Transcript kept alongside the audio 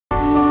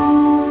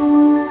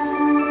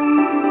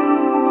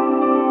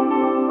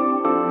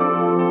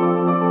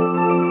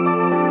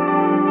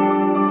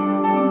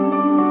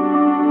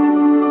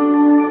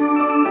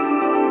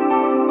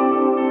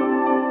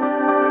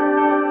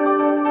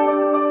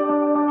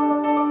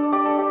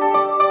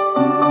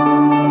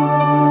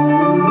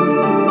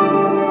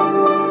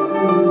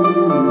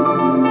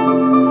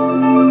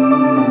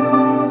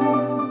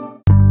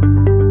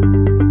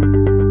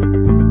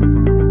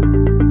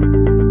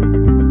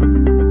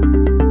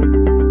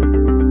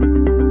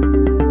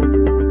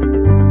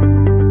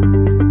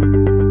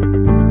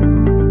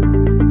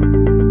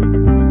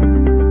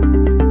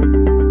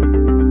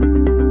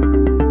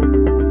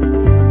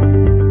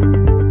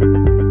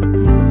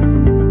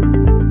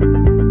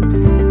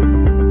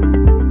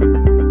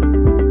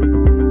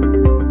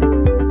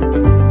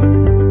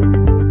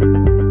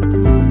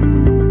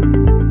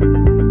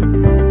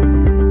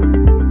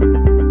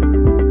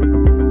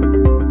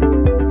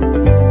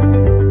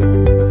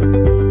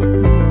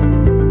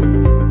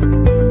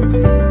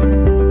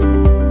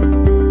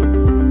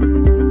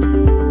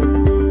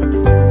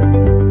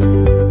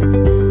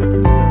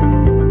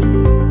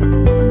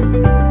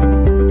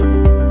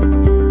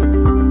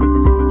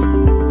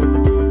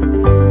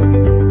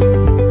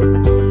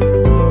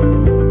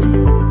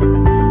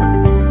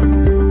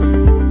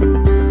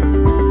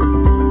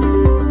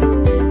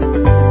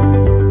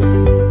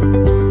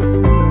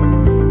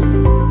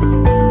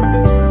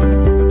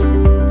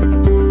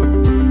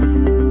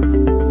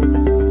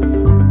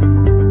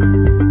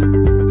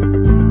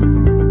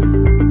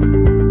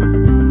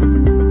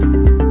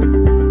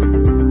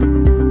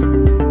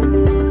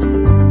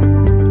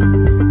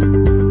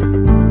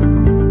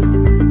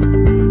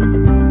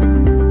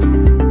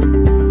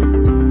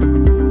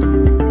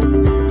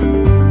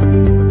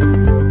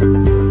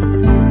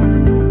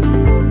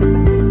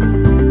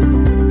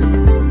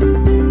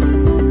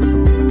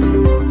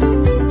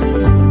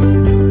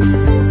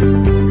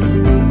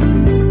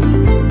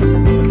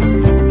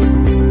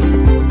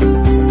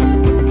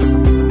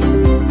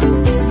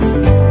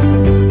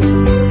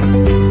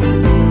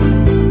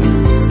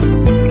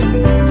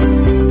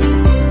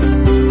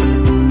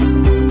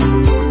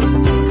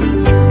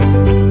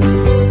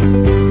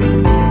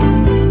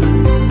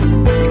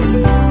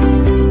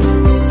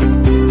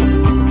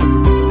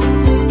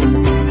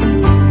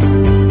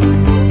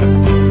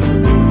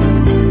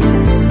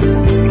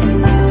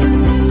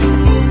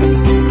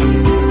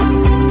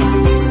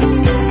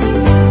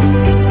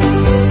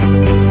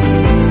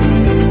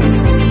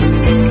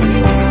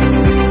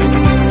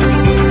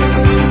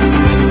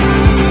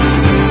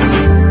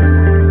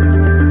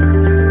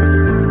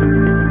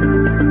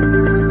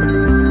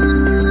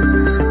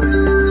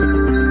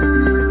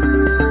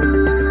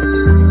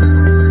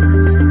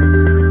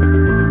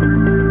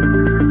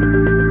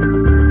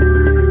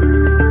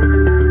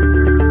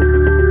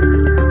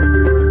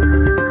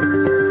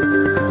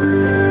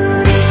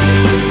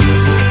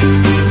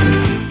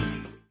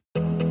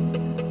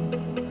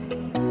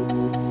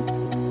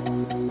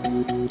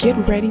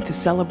ready to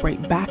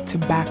celebrate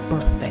back-to-back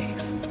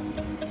birthdays.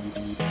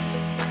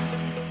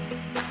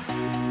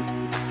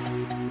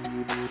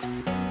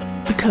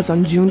 Because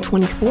on June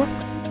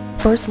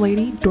 24th, First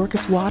Lady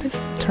Dorcas Waddis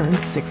turned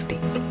 60.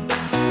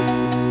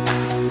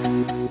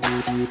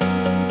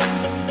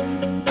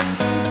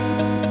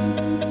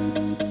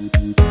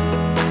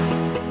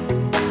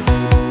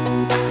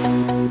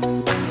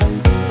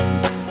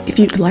 If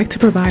you'd like to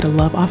provide a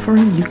love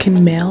offering, you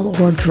can mail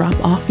or drop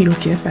off your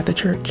gift at the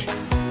church.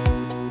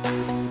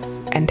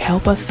 And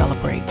help us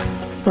celebrate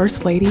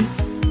First Lady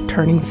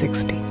turning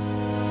 60.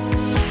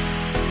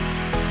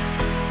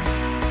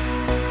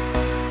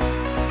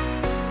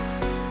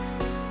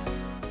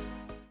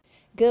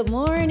 Good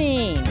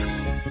morning.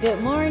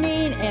 Good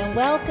morning and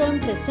welcome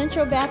to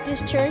Central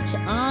Baptist Church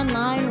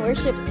online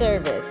worship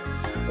service.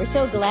 We're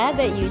so glad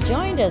that you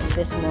joined us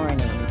this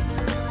morning.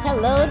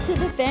 Hello to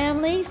the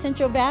family,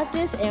 Central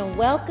Baptist, and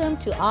welcome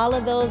to all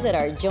of those that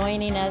are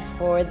joining us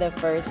for the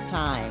first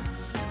time.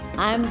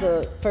 I'm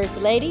the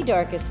First Lady,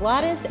 Dorcas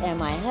Waddis, and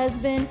my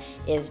husband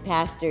is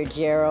Pastor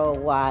Gerald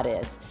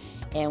Waddis.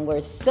 And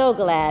we're so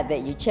glad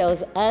that you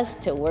chose us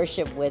to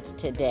worship with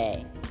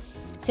today.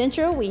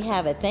 Central, we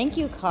have a thank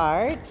you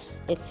card.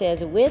 It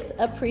says, with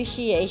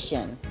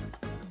appreciation.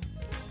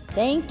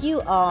 Thank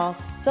you all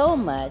so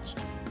much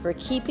for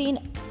keeping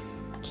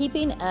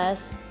us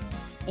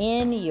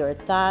in your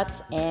thoughts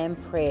and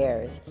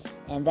prayers.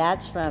 And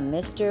that's from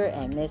Mr.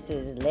 and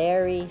Mrs.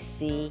 Larry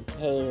C.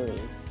 Haley.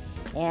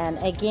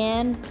 And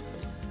again,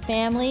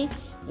 family,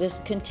 let's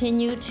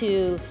continue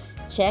to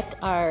check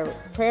our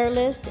prayer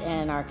list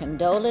and our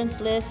condolence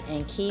list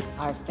and keep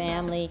our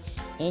family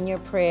in your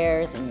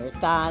prayers and your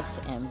thoughts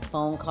and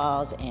phone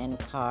calls and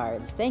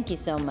cards. Thank you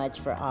so much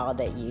for all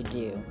that you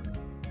do.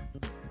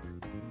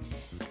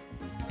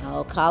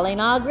 Oh, calling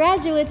all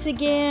graduates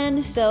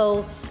again.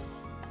 So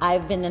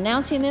I've been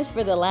announcing this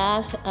for the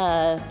last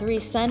 3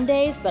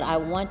 Sundays, but I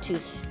want to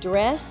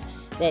stress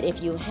that if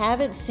you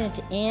haven't sent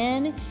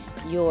in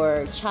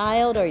your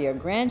child or your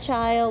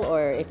grandchild,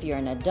 or if you're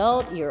an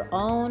adult, your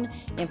own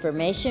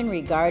information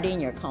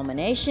regarding your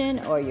culmination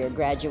or your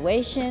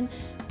graduation,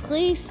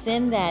 please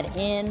send that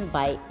in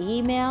by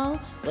email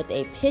with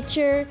a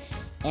picture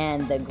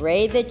and the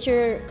grade that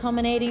you're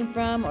culminating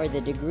from or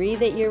the degree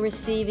that you're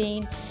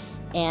receiving.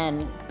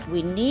 And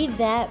we need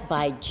that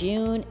by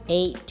June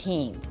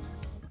 18th.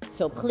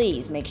 So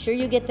please make sure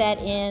you get that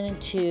in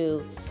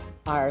to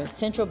our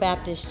Central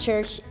Baptist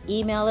Church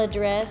email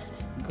address,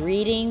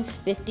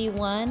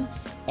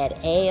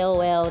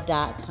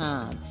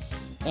 greetings51@aol.com.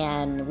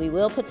 And we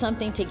will put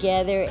something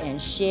together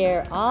and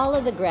share all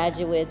of the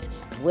graduates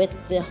with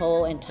the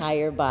whole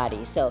entire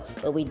body.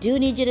 But we do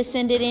need you to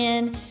send it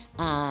in.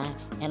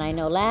 And I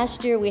know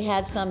last year we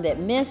had some that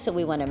missed, so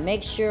we want to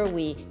make sure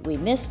we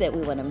missed that.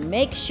 We want to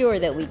make sure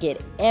that we get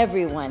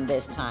everyone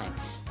this time.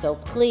 So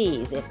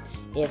please,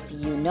 if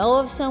you know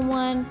of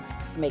someone,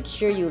 make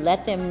sure you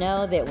let them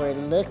know that we're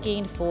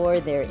looking for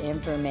their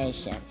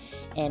information.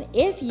 And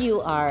if you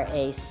are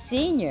a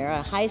senior,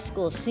 a high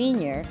school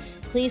senior,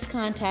 please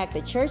contact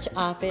the church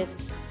office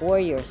for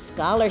your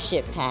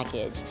scholarship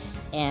package.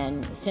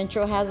 And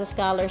Central has a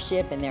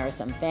scholarship, and there are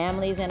some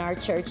families in our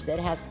church that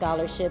have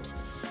scholarships,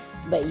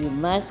 but you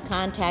must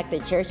contact the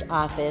church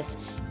office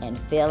and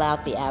fill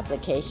out the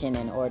application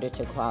in order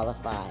to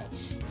qualify.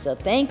 So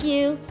thank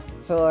you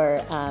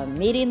for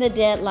meeting the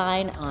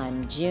deadline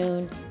on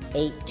June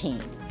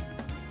 18th.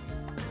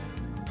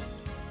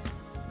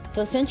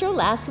 So Central,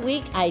 last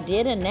week I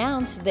did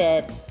announce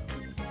that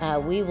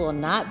we will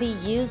not be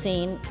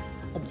using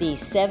the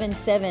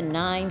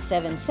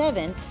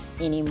 77977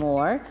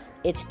 anymore.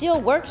 It still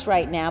works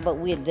right now, but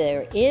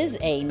there is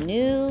a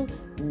new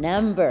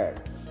number.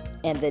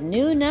 And the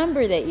new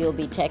number that you'll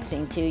be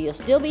texting to, you'll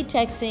still be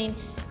texting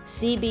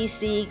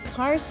CBC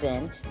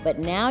Carson, but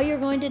now you're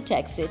going to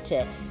text it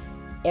to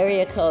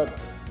area code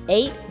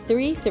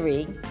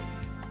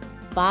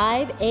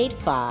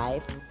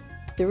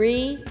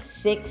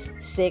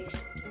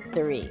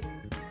 833-585-3663.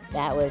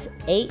 That was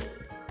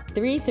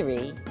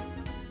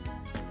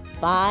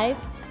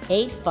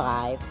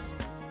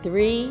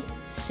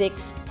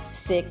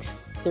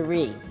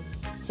 833-585-3663.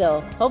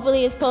 So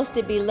hopefully it's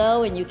posted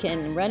below and you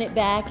can run it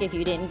back if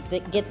you didn't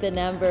get the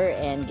number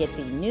and get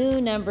the new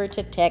number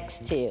to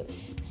text to.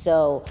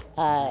 So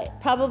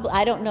probably,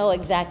 I don't know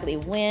exactly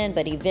when,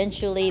 but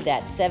eventually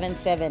that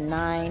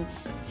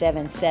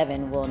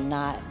 77977 will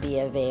not be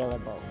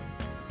available.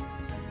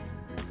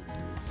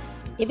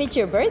 If it's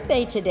your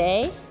birthday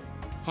today,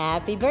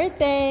 happy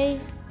birthday.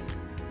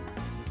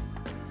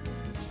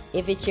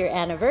 If it's your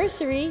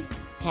anniversary,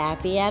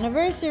 happy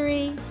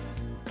anniversary.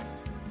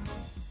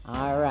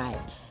 All right.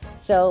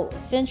 So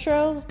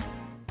Central,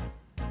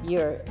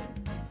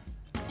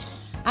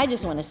 I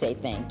just want to say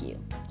thank you.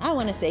 I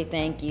want to say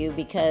thank you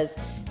because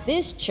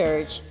this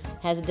church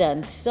has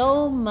done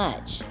so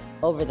much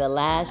over the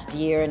last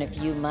year and a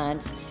few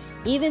months.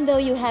 Even though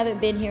you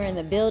haven't been here in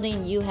the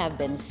building, you have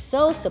been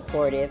so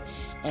supportive,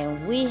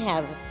 and we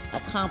have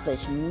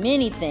accomplished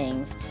many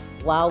things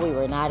while we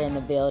were not in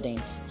the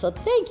building. So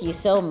thank you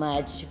so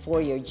much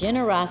for your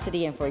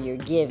generosity and for your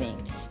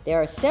giving. There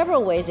are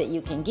several ways that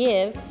you can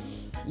give.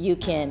 You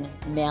can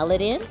mail it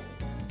in.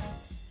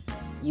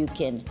 You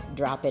can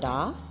drop it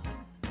off.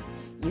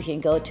 You can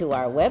go to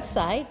our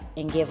website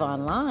and give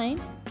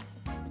online.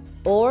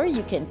 Or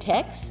you can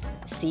text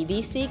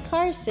CBC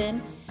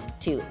Carson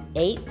to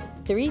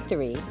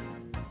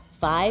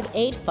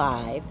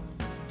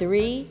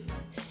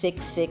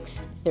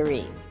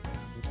 833-585-3663.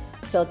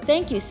 So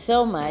thank you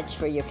so much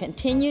for your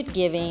continued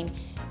giving,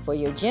 for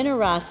your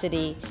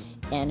generosity,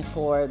 and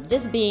for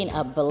this being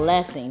a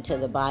blessing to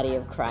the body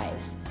of Christ.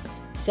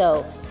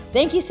 So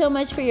thank you so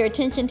much for your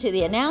attention to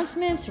the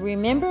announcements.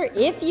 Remember,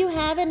 if you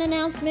have an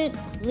announcement,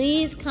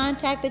 please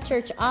contact the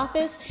church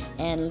office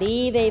and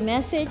leave a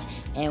message,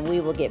 and we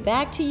will get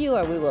back to you,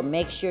 or we will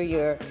make sure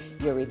your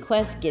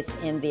request gets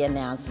in the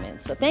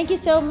announcement. So thank you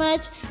so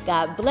much.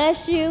 God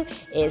bless you.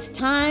 It's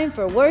time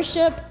for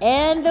worship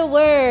and the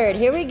word.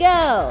 Here we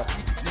go.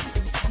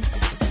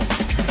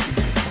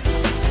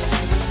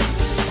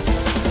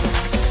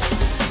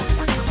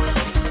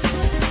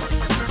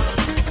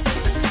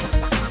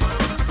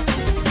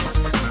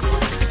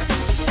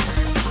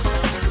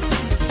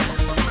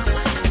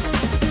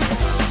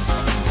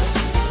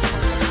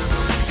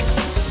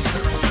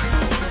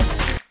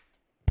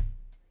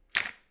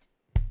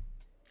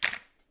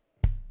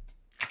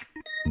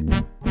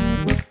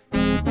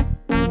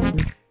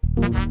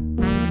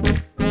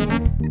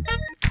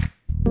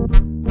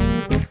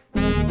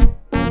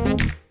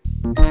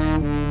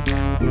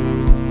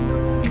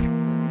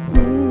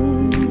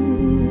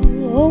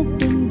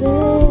 Open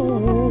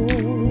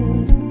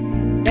doors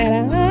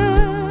that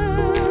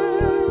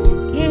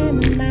I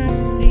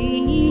cannot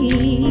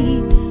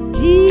see.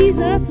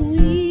 Jesus will.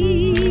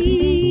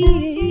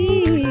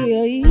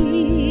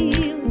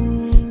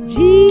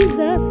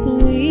 Jesus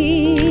will.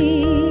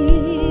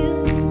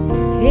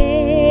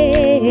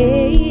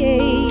 Hey,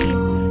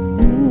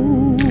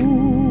 who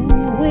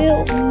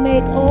will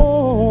make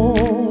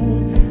all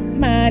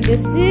my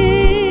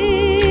decisions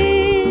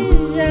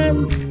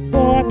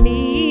for me?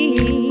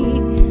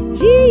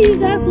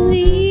 Jesus will.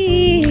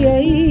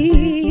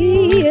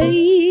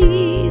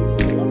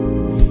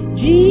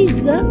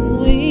 Jesus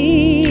will.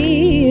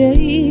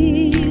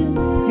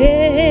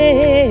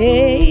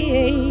 Hey,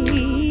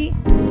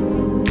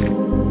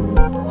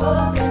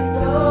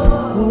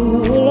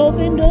 who will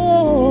open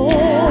doors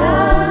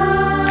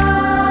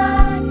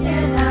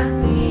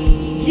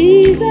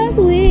Jesus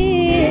will.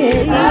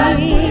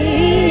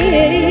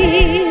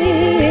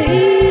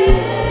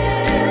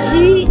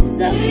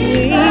 Jesus will.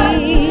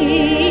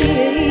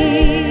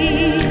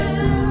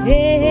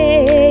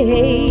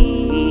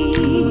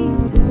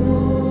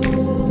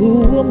 Who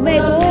will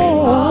make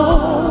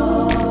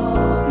all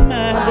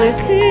my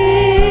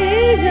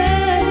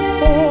decisions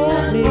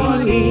for me?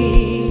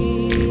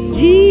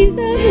 Jesus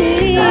will.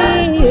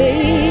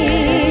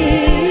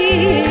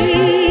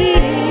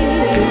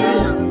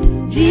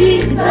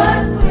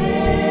 Jesus will.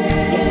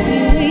 Yes, He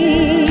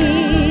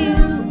will.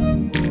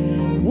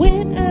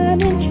 When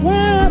I'm in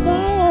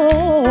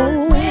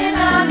trouble,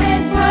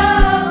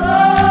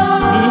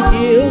 He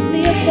gives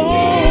me a song.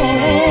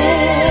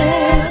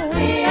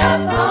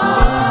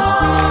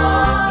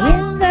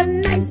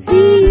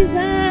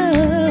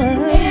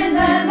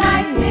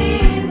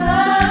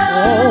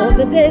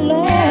 The day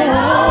long,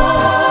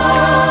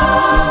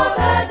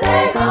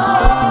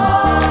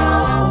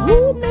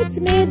 who makes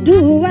me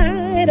do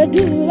right,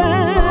 do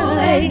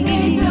right,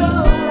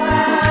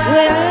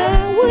 when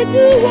I would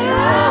do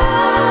right,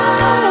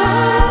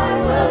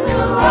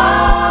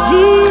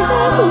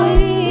 Jesus will,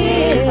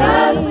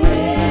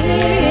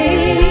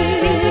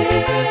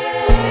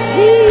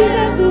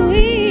 Jesus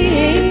will,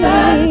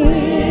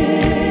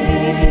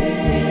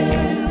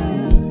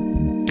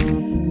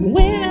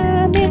 when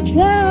I'm in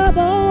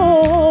trouble.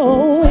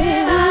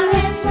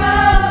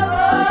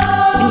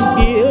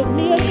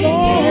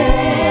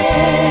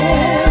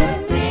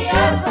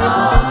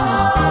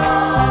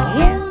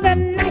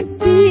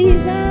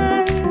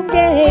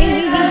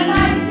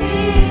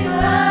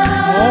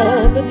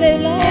 Day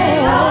long,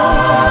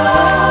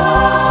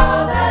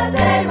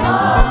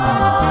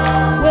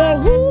 well,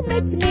 who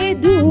makes me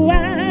do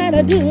right,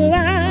 do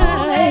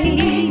right,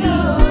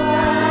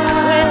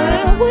 when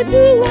I would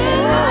do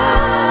right,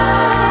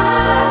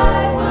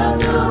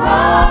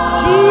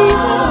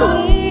 Jesus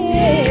will,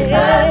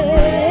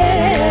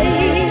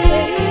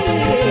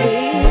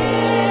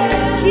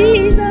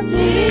 Jesus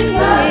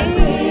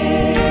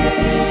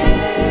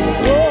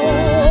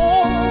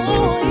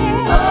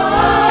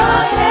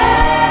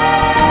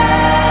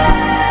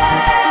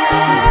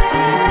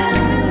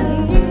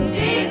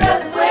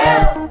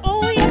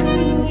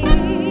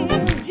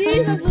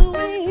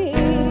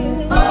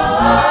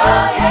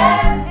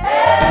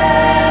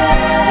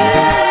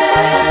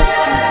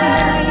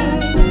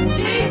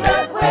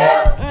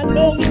will. I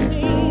know He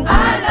will.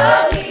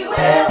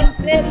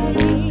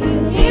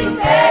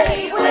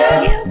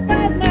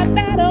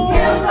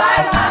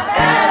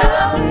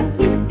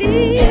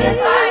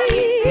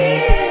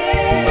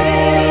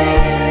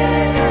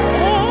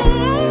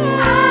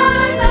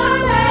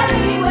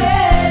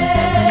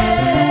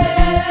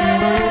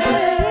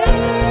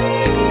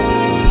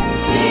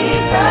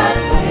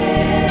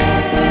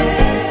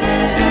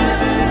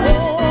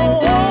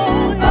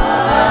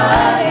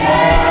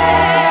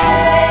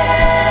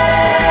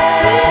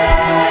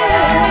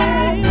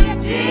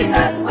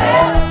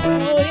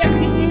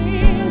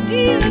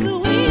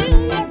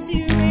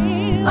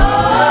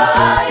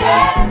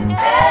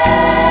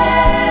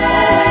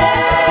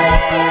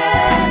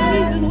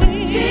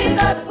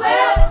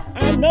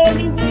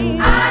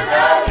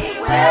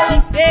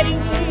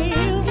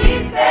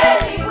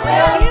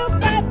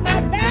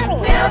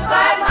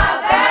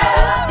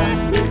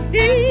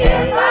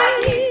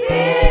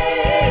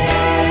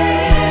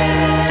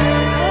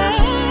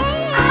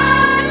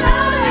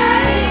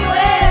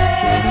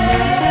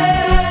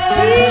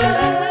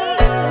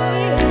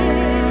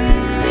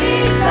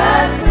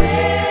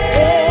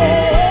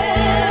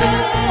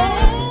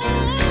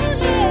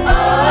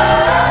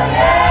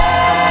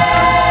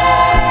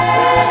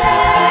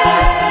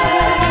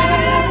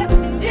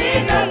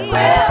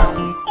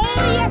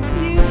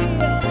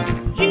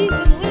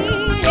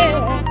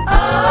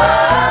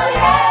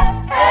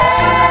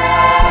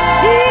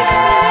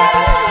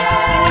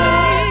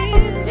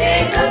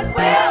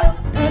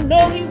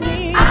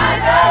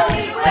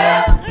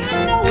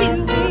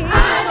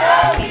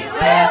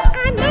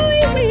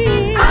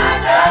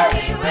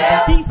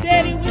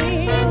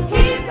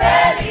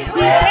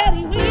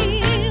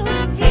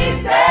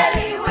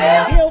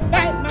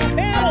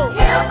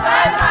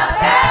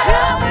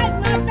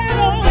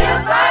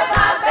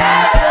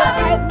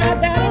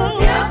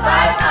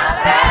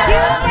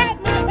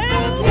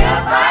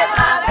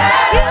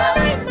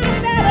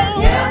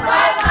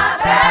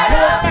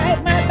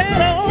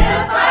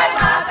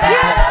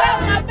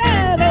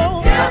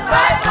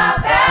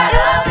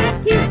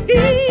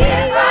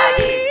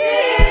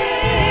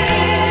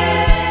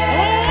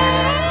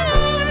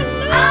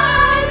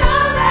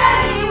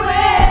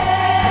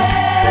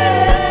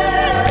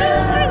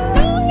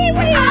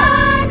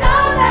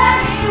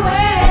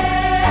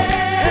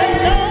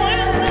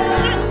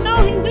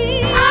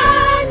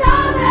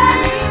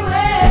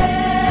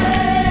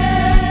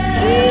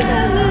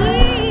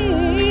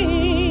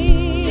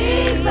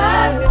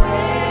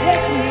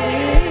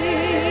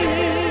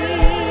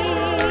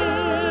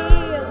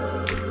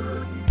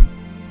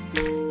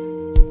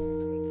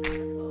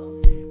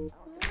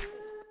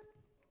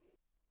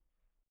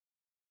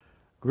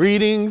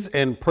 Greetings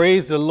and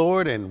praise the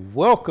Lord, and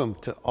welcome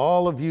to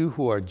all of you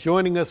who are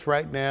joining us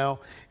right now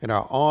in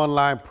our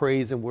online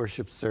praise and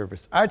worship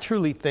service. I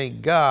truly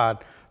thank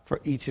God for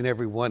each and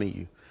every one of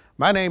you.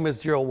 My name is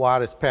Gerald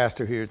Waddis,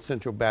 pastor here at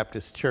Central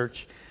Baptist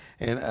Church,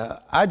 and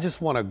I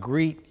just want to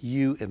greet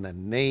you in the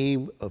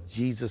name of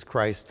Jesus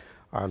Christ,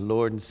 our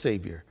Lord and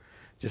Savior.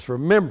 Just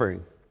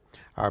remembering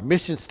our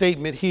mission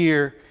statement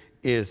here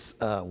is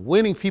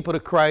winning people to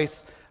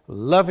Christ,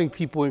 loving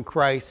people in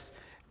Christ,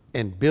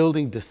 and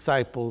building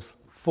disciples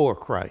for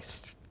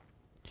Christ.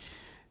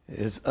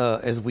 As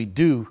we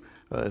do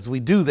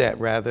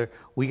that,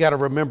 we got to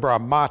remember our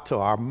motto.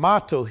 Our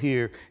motto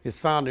here is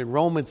found in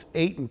Romans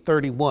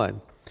 8:31,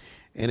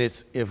 and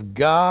it's, if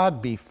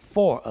God be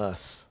for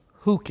us,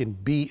 who can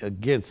be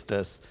against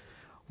us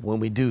when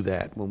we do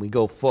that, when we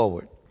go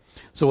forward?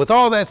 So with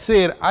all that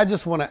said, I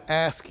just want to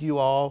ask you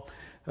all,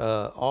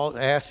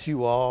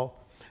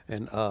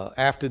 and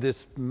after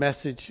this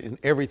message and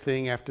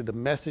everything, after the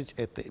message,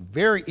 at the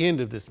very end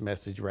of this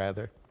message,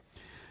 rather,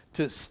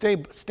 to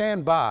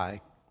stand by,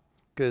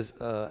 because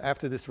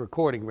after this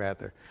recording,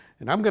 rather,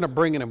 and I'm going to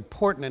bring an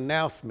important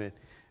announcement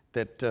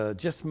that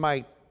just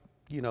might,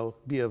 be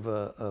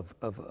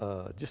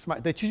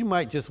that you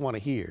might just want to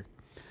hear.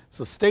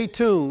 So stay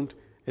tuned.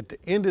 At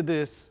the end of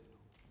this,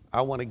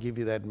 I want to give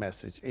you that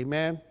message.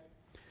 Amen.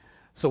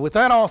 So with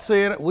that all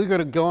said, we're going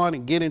to go on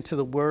and get into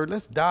the Word.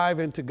 Let's dive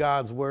into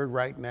God's Word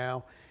right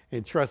now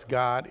and trust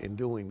God in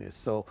doing this.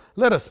 So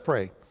let us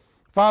pray.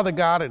 Father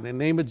God, in the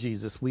name of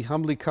Jesus, we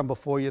humbly come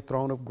before your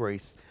throne of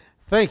grace,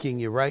 thanking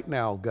you right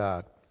now,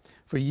 God,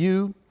 for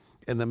you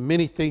and the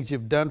many things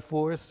you've done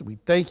for us. We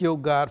thank you, oh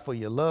God, for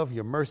your love,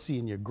 your mercy,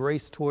 and your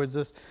grace towards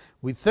us.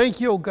 We thank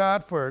you, oh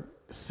God, for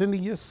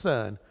sending your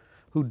Son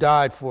who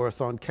died for us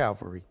on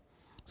Calvary.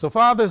 So,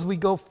 Father, as we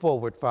go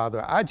forward,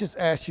 Father, I just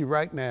ask you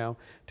right now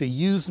to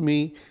use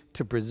me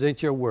to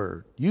present your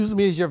word. Use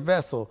me as your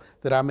vessel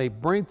that I may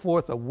bring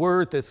forth a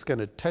word that's going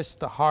to touch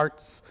the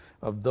hearts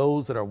of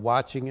those that are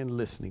watching and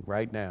listening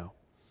right now.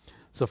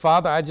 So,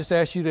 Father, I just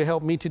ask you to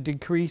help me to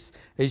decrease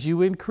as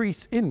you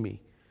increase in me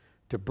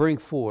to bring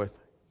forth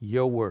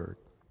your word.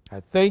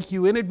 I thank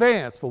you in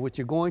advance for what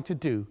you're going to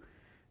do.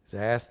 As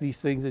I ask these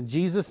things in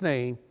Jesus'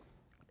 name,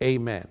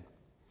 amen.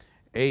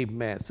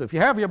 Amen. So if you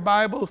have your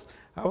Bibles,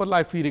 I would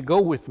like for you to go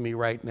with me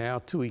right now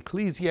to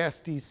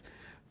Ecclesiastes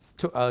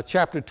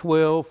chapter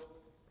 12.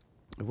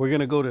 We're going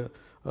to go to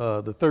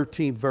the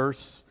 13th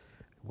verse.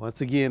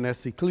 Once again,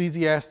 that's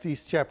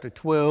Ecclesiastes chapter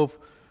 12,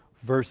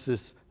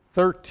 verses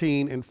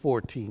 13 and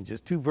 14,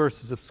 just two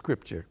verses of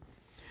scripture.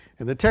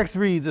 And the text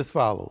reads as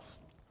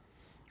follows.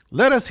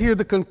 Let us hear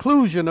the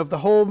conclusion of the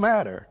whole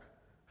matter.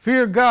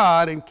 Fear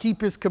God and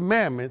keep his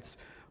commandments,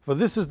 for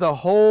this is the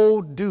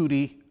whole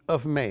duty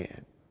of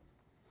man.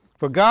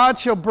 For God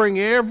shall bring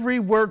every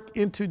work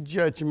into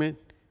judgment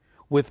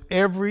with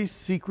every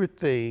secret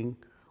thing,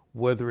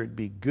 whether it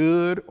be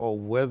good or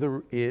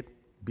whether it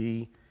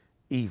be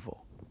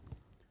evil.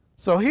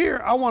 So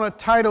here I want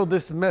to title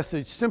this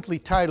message, simply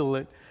title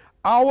it,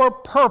 Our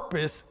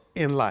Purpose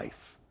in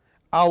Life.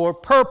 Our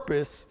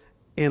Purpose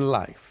in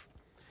Life.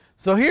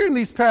 So here in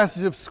these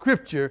passages of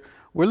scripture,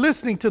 we're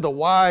listening to the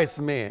wise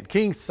man,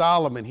 King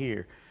Solomon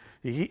here.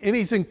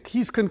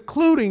 He's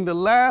concluding the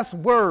last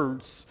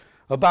words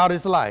about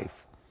his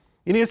life.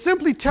 And he is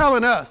simply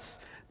telling us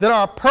that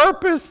our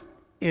purpose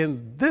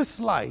in this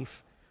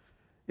life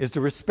is to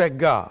respect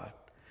God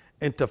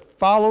and to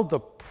follow the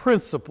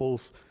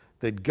principles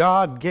that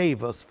God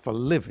gave us for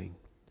living.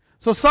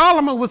 So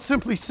Solomon was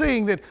simply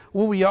saying that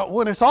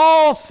when it's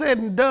all said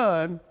and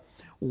done,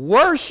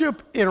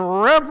 worship in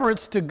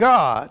reverence to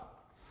God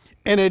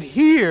and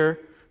adhere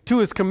to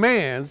his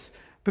commands,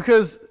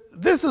 because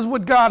this is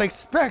what God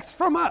expects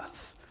from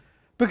us.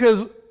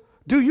 Because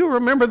do you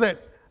remember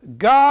that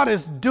God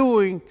is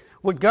doing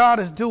what God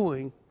is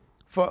doing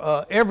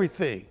for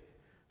everything?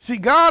 See,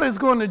 God is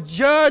going to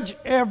judge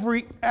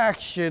every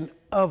action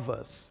of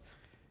us,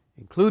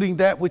 including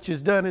that which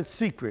is done in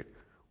secret,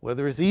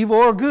 whether it's evil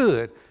or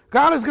good.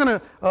 God is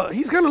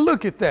he's going to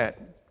look at that.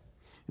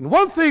 And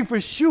one thing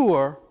for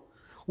sure,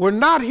 we're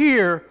not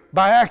here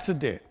by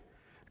accident.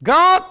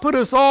 God put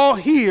us all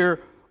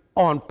here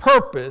on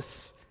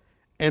purpose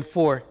and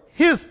for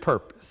his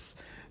purpose.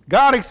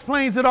 God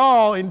explains it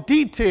all in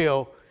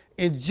detail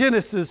in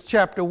Genesis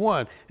chapter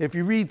 1. If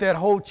you read that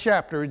whole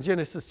chapter in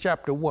Genesis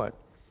chapter 1,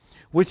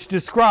 which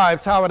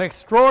describes how an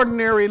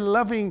extraordinary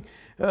loving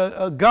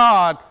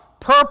God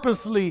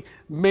purposely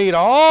made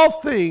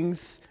all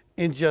things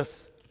in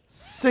just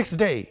 6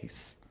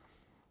 days.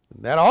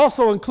 And that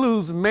also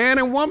includes man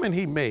and woman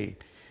he made.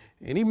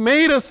 And he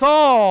made us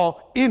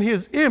all in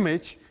his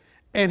image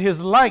and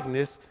his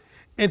likeness,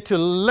 and to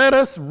let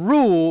us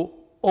rule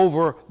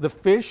over the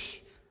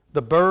fish,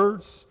 the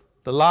birds,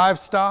 the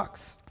livestock,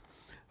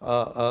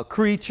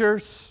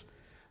 creatures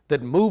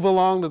that move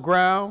along the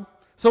ground.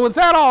 So with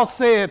that all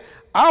said,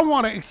 I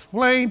want to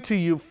explain to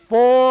you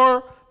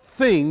 4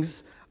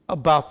 things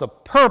about the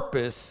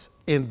purpose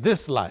in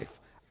this life,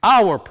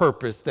 our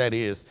purpose, that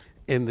is,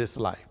 in this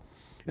life.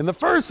 And the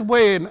first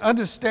way in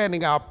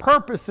understanding our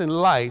purpose in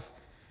life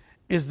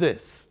is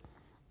this: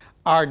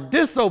 our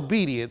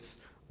disobedience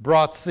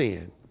brought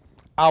sin.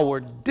 Our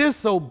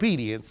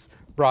disobedience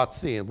brought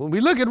sin. When we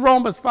look at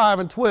Romans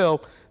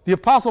 5:12, the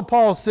Apostle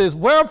Paul says,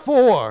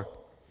 wherefore,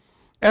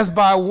 as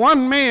by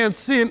one man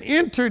sin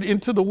entered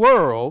into the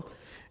world,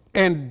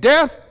 and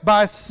death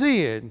by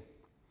sin,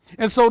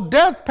 and so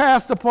death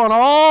passed upon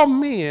all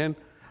men,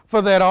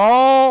 for that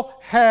all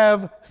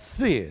have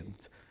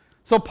sinned.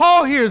 So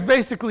Paul here is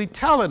basically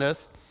telling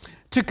us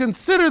to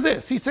consider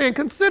this. He's saying,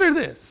 consider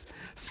this.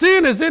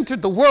 Sin has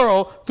entered the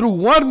world through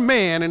one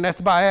man, and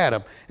that's by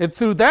Adam. And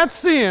through that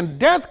sin,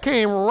 death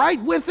came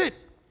right with it.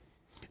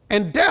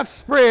 And death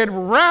spread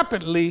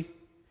rapidly,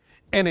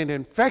 and it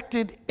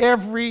infected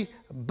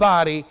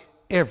everybody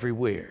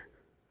everywhere.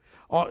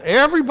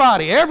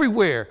 Everybody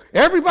everywhere.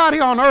 Everybody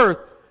on earth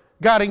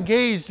got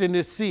engaged in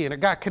this sin, or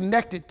got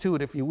connected to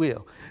it, if you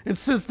will. And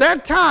since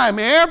that time,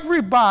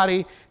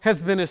 everybody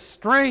has been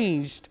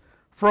estranged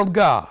from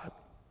God.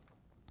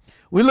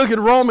 We look at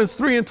Romans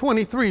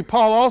 3:23.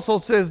 Paul also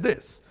says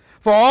this: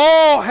 for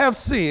all have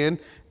sinned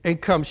and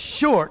come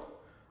short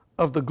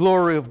of the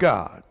glory of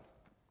God.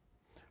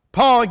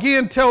 Paul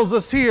again tells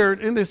us here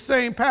in this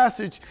same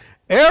passage,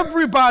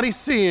 everybody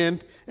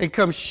sinned and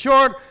come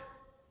short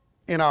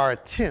in our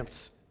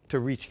attempts to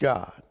reach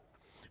God.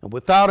 And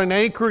without an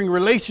anchoring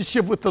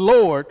relationship with the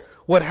Lord,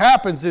 what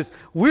happens is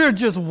we're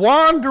just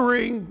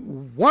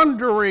wondering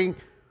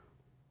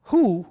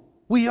who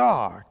we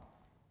are,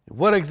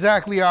 what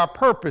exactly our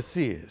purpose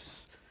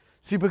is.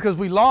 See, because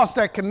we lost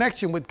that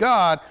connection with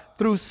God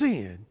through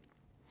sin.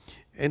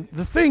 And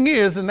the thing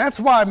is, and that's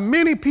why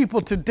many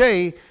people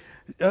today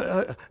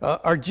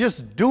are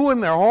just doing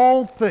their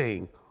own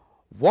thing,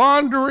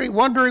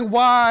 wondering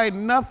why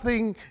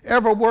nothing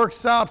ever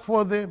works out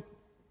for them.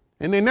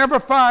 And they never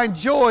find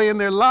joy in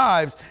their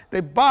lives. They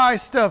buy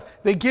stuff,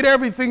 they get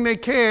everything they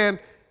can,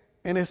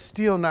 and it's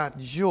still not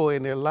joy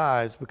in their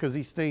lives because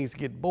these things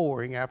get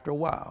boring after a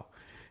while.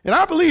 And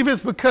I believe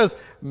it's because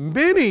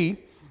many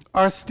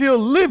are still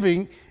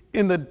living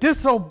in the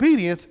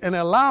disobedience and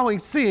allowing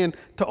sin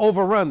to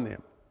overrun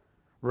them.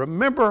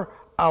 Remember,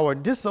 our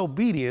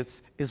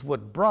disobedience is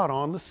what brought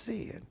on the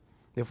sin,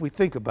 if we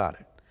think about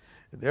it.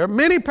 There are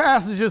many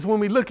passages when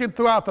we look at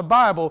throughout the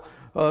Bible,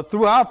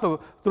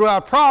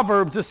 throughout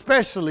Proverbs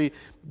especially,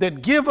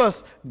 that give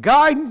us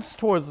guidance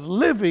towards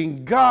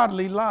living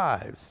godly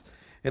lives.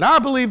 And I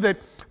believe that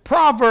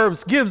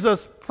Proverbs gives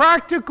us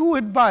practical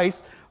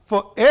advice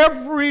for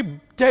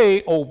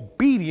everyday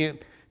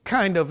obedient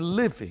kind of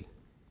living,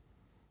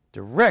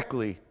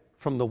 directly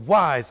from the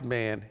wise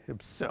man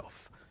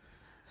himself.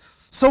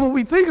 So when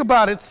we think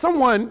about it,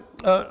 someone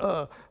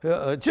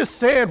just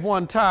said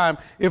one time,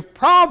 if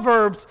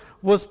Proverbs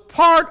was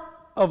part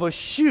of a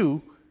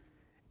shoe,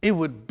 it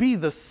would be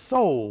the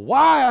sole.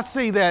 Why I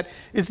say that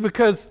is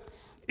because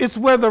it's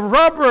where the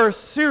rubber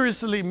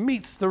seriously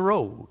meets the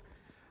road.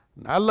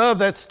 And I love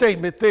that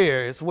statement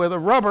there. It's where the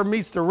rubber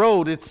meets the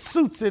road. It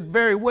suits it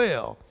very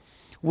well.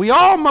 We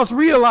all must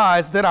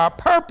realize that our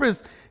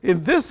purpose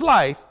in this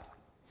life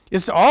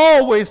is to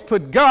always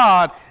put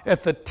God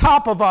at the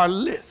top of our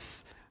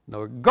list,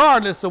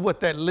 regardless of what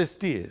that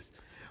list is.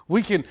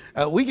 We can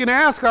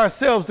ask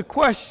ourselves the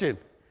question,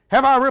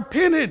 have I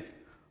repented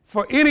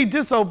for any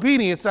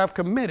disobedience I've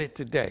committed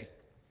today?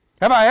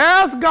 Have I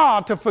asked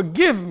God to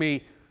forgive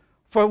me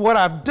for what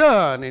I've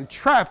done in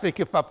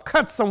traffic, if I've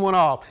cut someone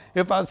off,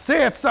 if I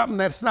said something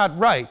that's not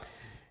right,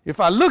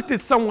 if I looked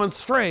at someone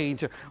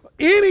strange,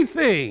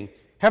 anything,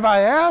 have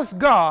I asked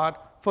God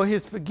for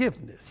his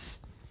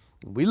forgiveness?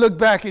 We look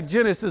back at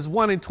Genesis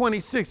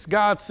 1:26,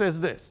 God says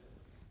this: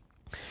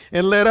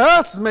 and let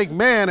us make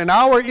man in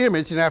our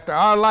image and after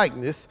our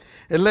likeness,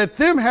 and let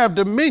them have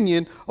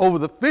dominion over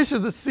the fish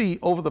of the sea,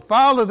 over the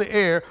fowl of the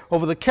air,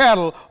 over the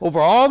cattle, over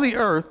all the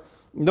earth,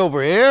 and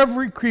over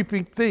every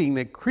creeping thing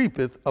that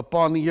creepeth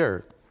upon the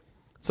earth.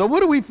 So what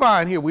do we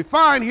find here? We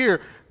find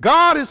here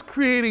God is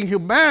creating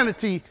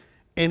humanity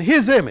in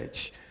his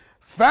image,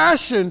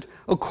 fashioned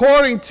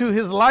according to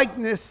his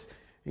likeness,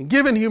 and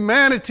given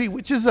humanity,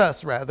 which is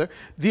us rather,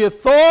 the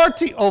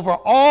authority over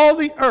all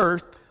the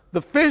earth,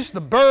 the fish, the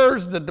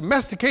birds, the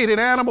domesticated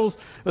animals,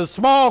 the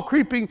small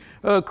creeping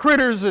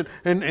critters, and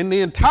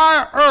the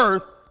entire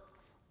earth.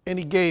 And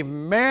he gave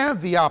man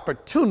the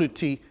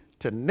opportunity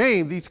to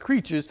name these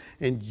creatures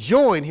and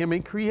join him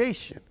in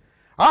creation.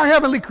 Our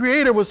heavenly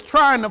creator was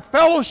trying to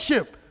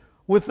fellowship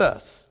with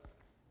us.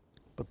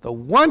 But the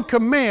one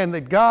command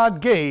that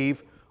God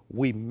gave,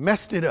 we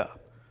messed it up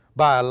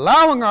by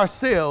allowing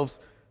ourselves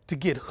to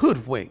get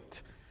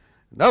hoodwinked.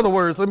 In other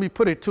words, let me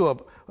put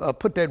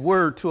that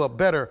word to a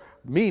better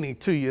meaning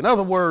to you. In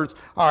other words,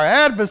 our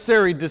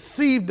adversary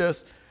deceived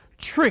us,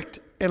 tricked,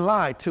 and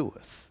lied to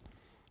us.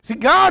 See,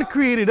 God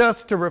created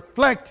us to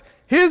reflect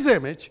his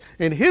image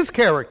and his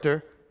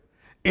character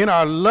in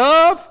our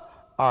love,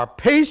 our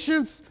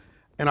patience,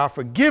 and our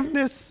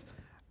forgiveness,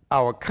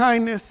 our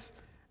kindness,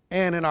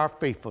 and in our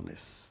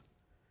faithfulness.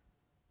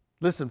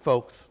 Listen,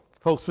 folks.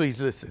 Folks, please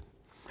listen.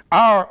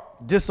 Our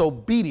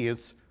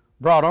disobedience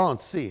brought on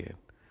sin.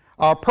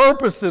 Our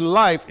purpose in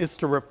life is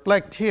to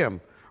reflect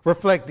him,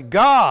 reflect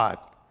God.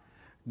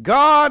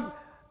 God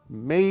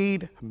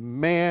made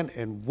man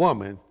and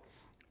woman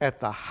at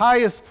the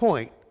highest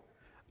point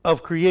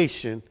of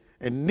creation,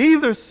 and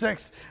neither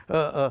sex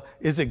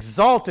is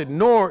exalted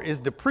nor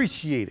is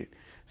depreciated.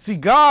 See,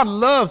 God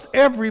loves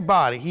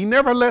everybody. He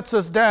never lets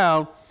us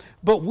down,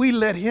 but we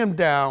let him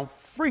down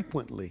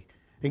frequently,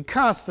 and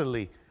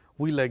constantly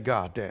we let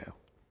God down.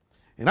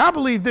 And I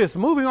believe this,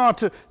 moving on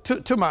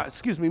to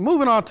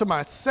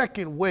my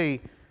second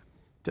way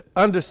to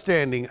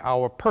understanding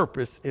our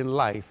purpose in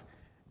life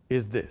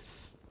is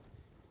this: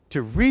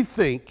 to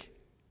rethink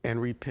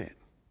and repent.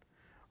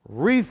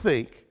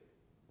 Rethink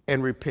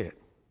and repent.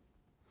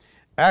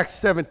 Acts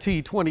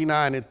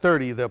 17:29 and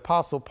 30, the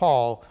Apostle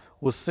Paul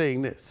was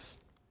saying this: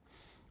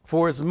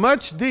 for as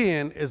much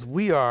then as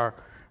we are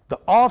the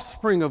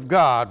offspring of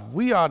God,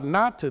 we are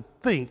not to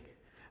think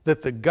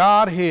that the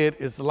Godhead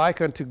is like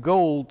unto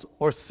gold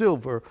or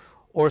silver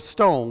or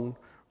stone,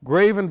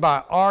 graven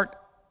by art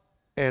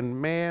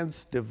and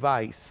man's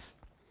device.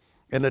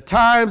 In the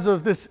times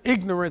of this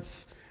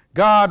ignorance,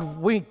 God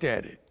winked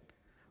at it,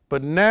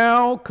 but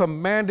now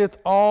commandeth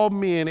all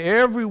men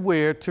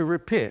everywhere to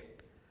repent.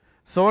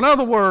 So in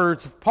other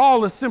words,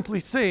 Paul is simply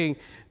saying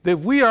that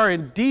we are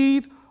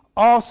indeed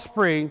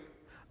offspring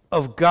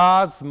of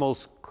God's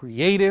most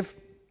creative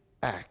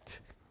act.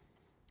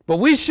 But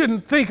we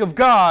shouldn't think of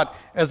God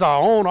as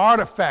our own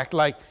artifact,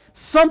 like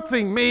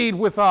something made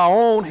with our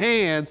own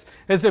hands,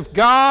 as if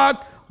God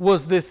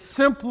was this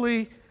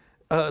simply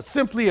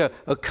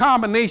a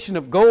combination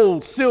of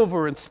gold,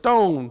 silver, and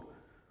stone.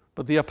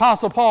 But the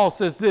Apostle Paul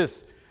says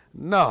this: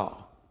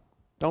 no,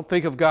 don't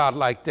think of God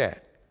like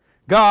that.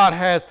 God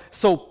has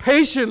so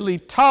patiently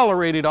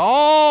tolerated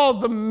all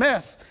the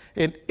mess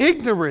and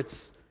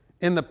ignorance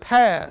in the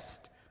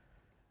past.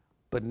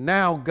 But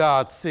now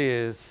God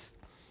says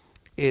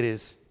it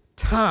is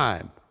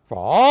time for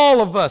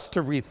all of us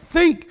to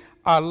rethink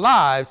our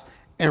lives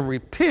and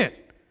repent.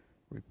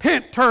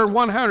 Repent, turn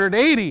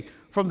 180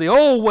 from the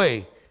old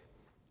way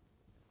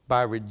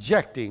by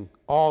rejecting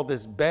all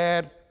this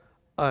bad,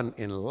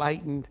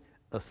 unenlightened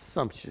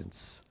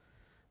assumptions.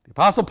 The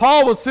Apostle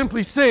Paul was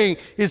simply saying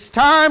it's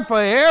time for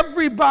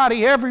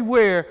everybody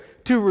everywhere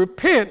to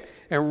repent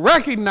and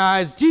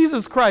recognize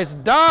Jesus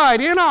Christ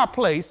died in our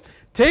place,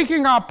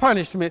 taking our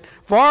punishment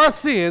for our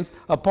sins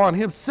upon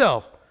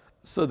himself,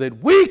 so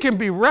that we can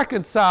be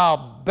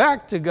reconciled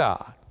back to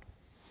God.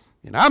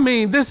 And I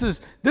mean, this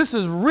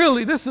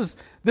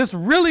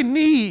really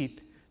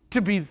need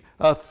to be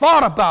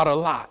thought about a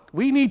lot.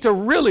 We need to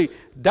really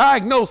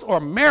diagnose or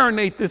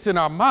marinate this in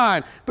our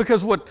mind,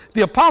 because what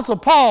the Apostle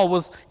Paul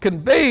was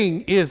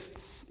conveying is,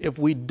 if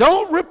we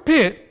don't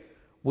repent,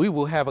 we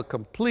will have a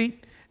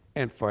complete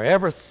and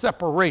forever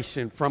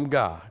separation from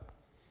God,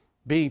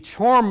 being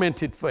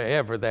tormented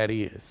forever, that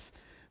is.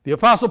 The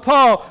Apostle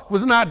Paul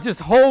was not just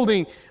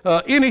holding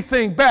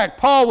anything back.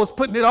 Paul was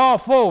putting it all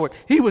forward.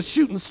 He was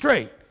shooting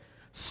straight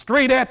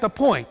at the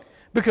point,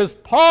 because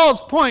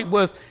Paul's point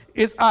was,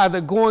 it's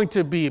either going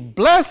to be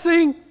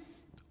blessing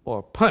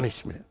or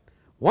punishment,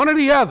 one or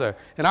the other.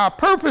 And our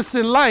purpose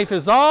in life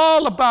is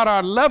all about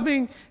our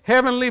loving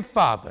Heavenly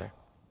Father.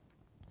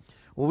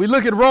 When we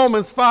look at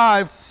Romans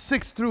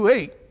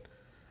 5:6-8,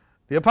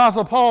 the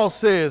Apostle Paul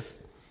says,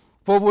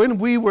 for when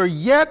we were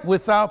yet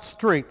without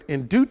strength,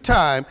 in due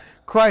time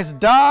Christ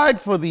died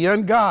for the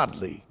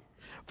ungodly.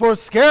 For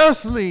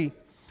scarcely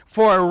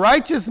for a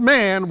righteous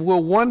man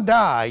will one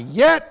die,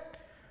 yet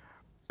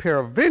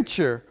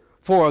peradventure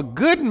for a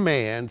good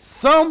man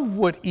some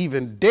would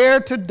even dare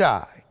to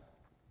die.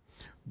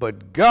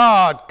 But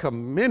God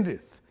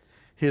commendeth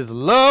his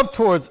love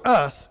towards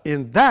us,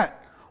 in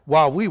that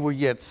while we were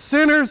yet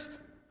sinners,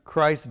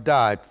 Christ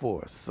died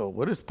for us. So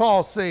what is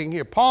Paul saying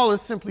here? Paul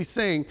is simply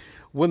saying,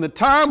 when the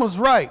time was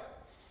right,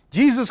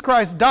 Jesus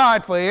Christ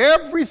died for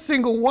every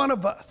single one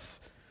of us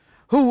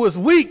who was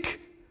weak,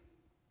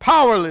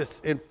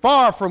 powerless, and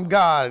far from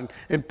God.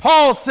 And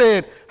Paul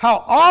said,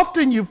 how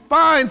often you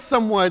find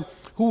someone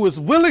who is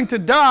willing to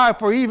die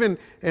for even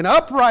an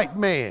upright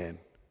man.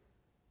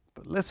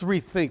 But let's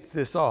rethink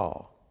this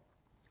all.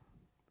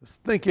 Let's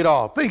think it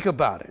all. Think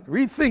about it.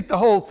 Rethink the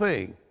whole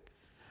thing.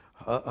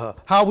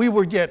 How we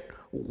were yet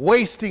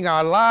wasting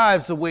our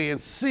lives away in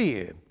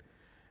sin.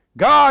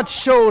 God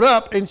showed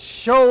up and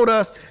showed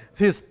us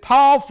his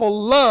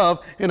powerful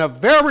love in a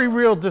very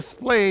real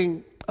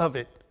display of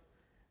it.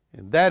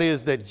 And that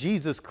is that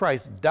Jesus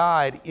Christ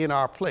died in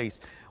our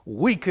place.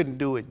 We couldn't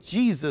do it.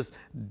 Jesus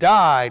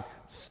died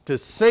to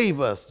save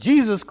us.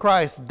 Jesus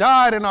Christ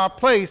died in our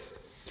place.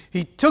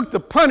 He took the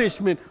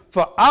punishment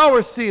for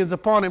our sins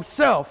upon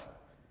himself.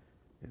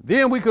 And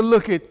then we could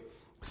look at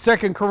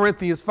 2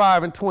 Corinthians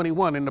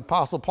 5:21, and the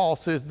Apostle Paul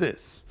says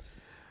this: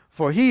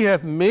 for he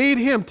hath made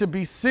him to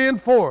be sin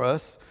for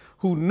us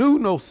who knew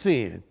no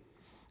sin,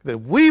 that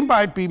we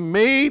might be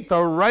made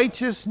the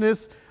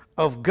righteousness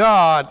of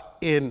God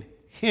in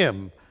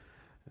him.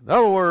 In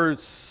other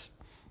words,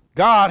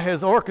 God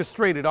has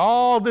orchestrated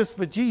all this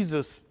for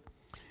Jesus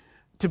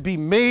to be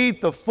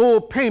made the full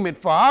payment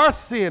for our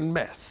sin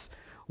mess,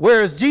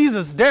 whereas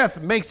Jesus' death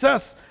makes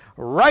us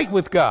right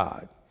with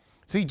God.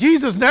 See,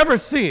 Jesus never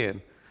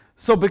sinned.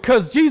 So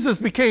because Jesus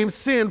became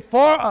sin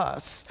for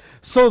us,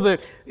 so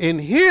that in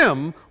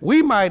him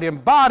we might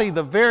embody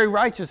the very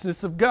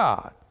righteousness of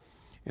God.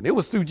 And it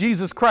was through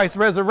Jesus Christ's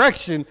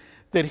resurrection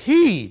that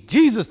he,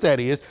 Jesus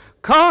that is,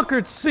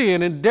 conquered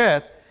sin and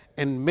death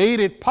and made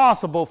it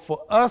possible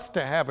for us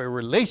to have a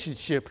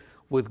relationship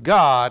with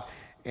God.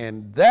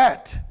 And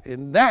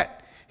in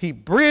that he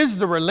bridged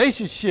the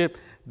relationship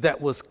that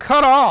was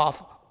cut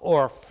off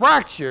or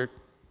fractured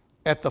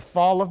at the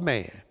fall of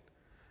man.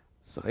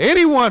 So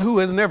anyone who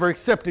has never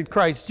accepted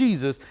Christ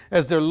Jesus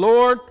as their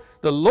Lord,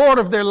 the Lord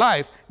of their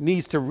life,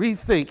 needs to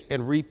rethink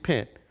and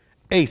repent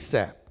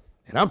ASAP.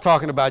 And I'm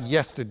talking about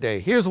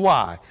yesterday. Here's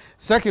why.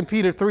 2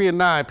 Peter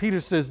 3:9,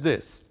 Peter says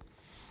this: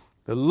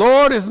 the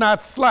Lord is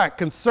not slack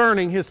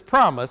concerning his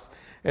promise,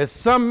 as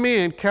some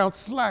men count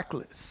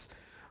slackness,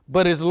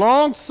 but is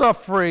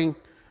long-suffering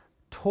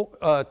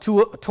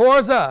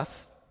towards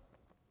us,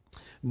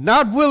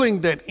 not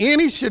willing that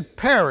any should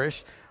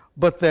perish,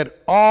 but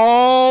that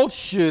all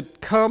should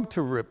come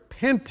to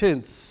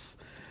repentance.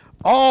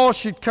 All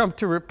should come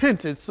to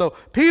repentance. So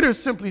Peter's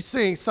simply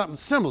saying something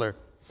similar,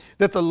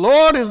 that the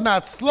Lord is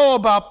not slow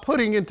about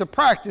putting into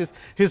practice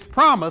his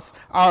promise.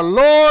 Our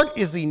Lord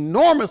is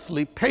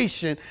enormously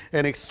patient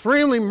and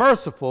extremely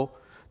merciful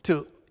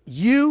to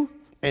you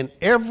and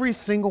every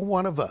single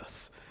one of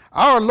us.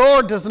 Our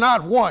Lord does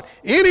not want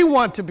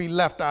anyone to be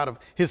left out of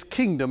his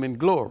kingdom and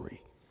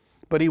glory,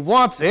 but he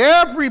wants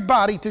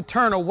everybody to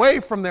turn away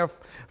from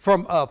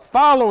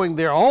following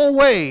their own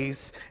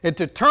ways and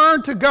to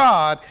turn to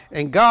God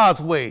and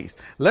God's ways.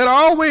 Let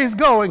our ways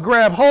go and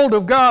grab hold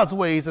of God's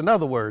ways, in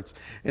other words.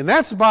 And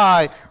that's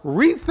by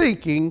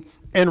rethinking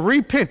and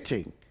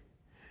repenting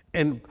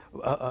and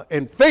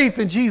faith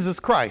in Jesus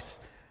Christ.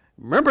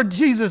 Remember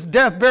Jesus'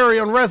 death,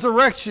 burial, and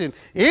resurrection.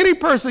 Any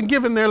person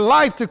giving their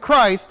life to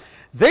Christ,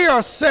 they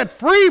are set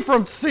free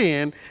from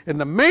sin. And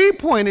the main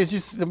point is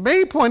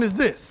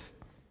this: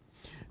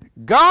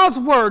 God's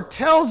word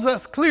tells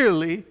us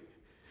clearly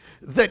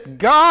that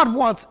God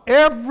wants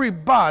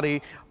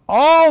everybody,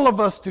 all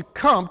of us, to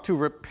come to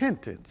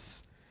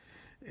repentance.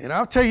 And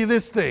I'll tell you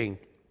this thing: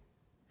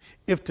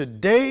 if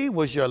today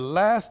was your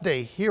last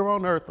day here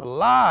on earth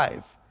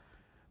alive,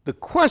 the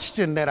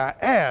question that I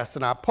ask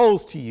and I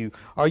pose to you,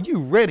 are you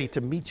ready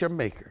to meet your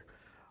Maker?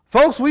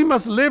 Folks, we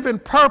must live in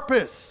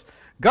purpose.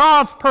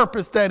 God's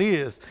purpose, that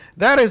is.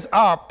 That is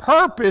our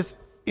purpose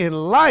in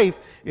life,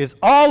 is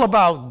all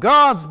about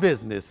God's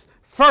business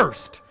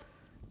first.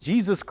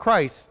 Jesus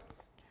Christ,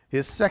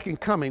 his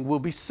second coming will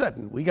be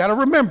sudden. We got to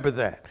remember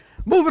that.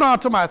 Moving on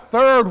to my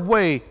third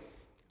way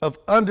of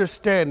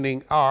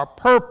understanding our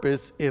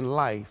purpose in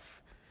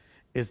life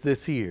is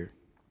this here: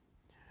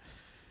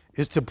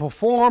 is to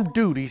perform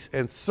duties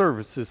and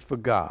services for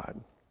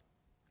God.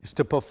 Is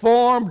to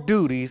perform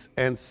duties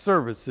and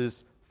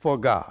services for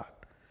God.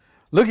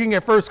 Looking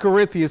at 1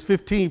 Corinthians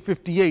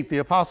 15:58, the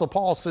Apostle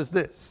Paul says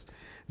this: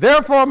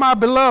 therefore, my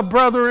beloved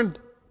brethren,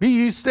 be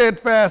ye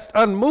steadfast,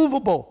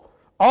 unmovable,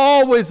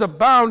 always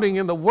abounding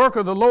in the work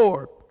of the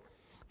Lord,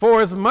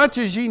 for as much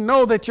as ye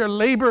know that your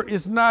labor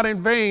is not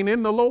in vain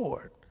in the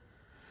Lord.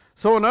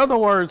 So in other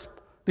words,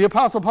 the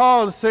Apostle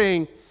Paul is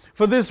saying,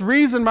 for this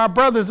reason, my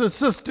brothers and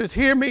sisters,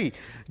 hear me,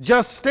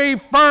 just stay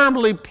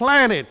firmly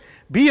planted,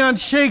 be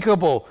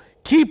unshakable,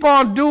 keep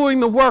on doing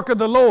the work of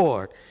the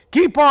Lord,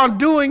 keep on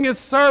doing his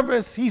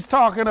service he's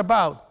talking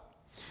about,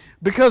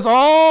 because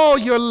all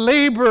your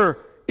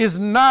labor is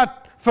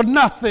not for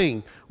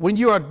nothing when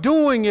you are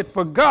doing it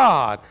for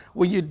God,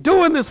 when you're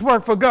doing this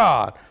work for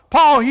God.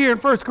 Paul here in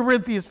 1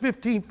 Corinthians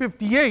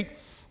 15:58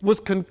 was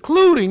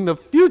concluding the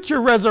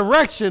future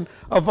resurrection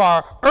of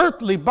our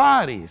earthly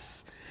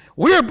bodies.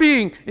 We're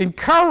being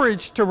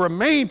encouraged to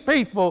remain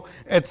faithful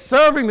at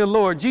serving the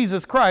Lord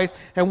Jesus Christ,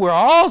 and we're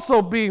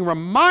also being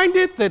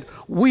reminded that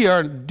we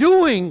are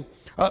doing,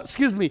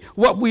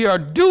 what we are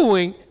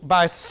doing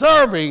by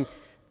serving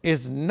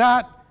is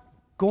not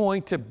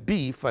going to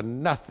be for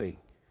nothing.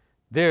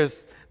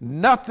 There's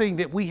nothing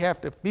that we have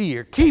to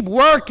fear. Keep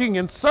working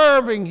and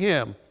serving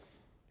him.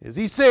 As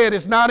he said,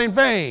 it's not in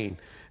vain.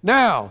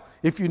 Now,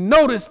 if you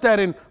notice that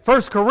in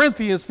 1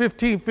 Corinthians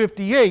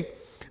 15:58,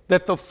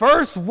 that the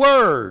first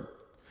word,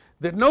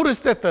 the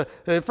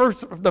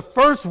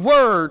first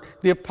word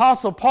the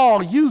Apostle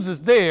Paul uses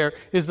there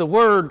is the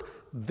word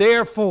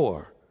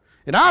therefore.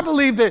 And I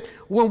believe that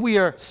when we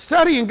are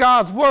studying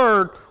God's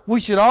word, we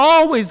should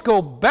always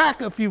go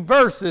back a few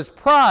verses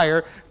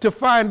prior to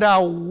find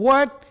out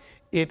what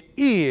it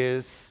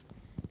is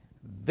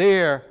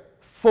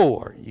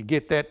therefore. You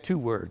get that? Two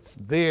words.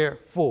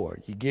 Therefore.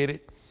 You get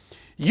it?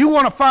 You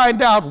want to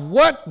find out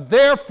what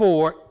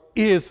therefore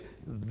is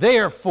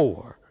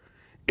therefore.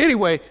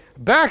 Anyway,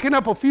 backing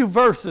up a few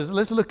verses,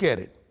 let's look at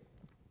it.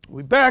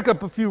 We back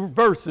up a few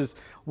verses.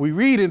 We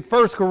read in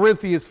 1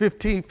 Corinthians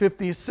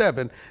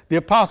 15:57, the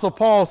Apostle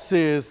Paul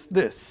says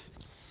this: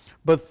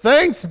 but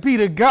thanks be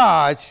to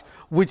God,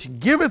 which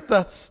giveth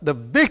us the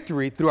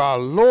victory through our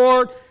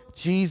Lord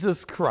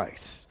Jesus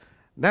Christ.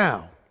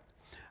 Now,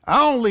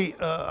 I only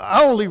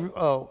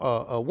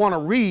want to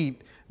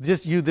read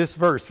this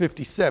verse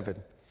 57.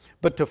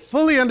 But to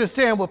fully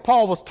understand what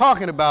Paul was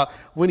talking about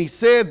when he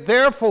said,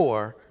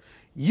 therefore,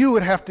 you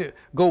would have to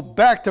go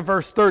back to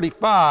verse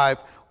 35,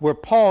 where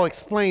Paul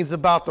explains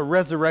about the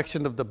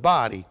resurrection of the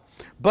body.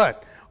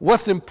 But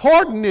what's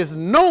important is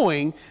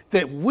knowing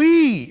that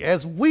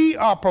as we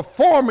are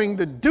performing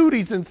the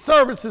duties and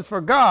services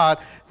for God,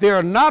 they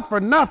are not for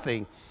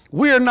nothing.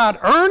 We are not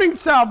earning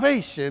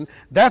salvation.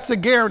 That's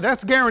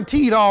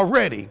guaranteed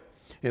already.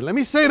 And let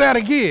me say that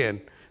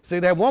again. Say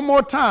that one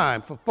more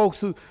time for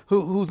folks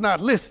who's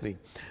not listening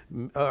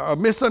or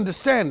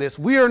misunderstand this.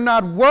 We are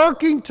not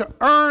working to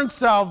earn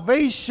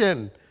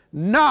salvation.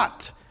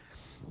 Not.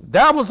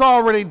 That was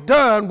already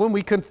done when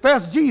we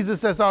confessed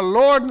Jesus as our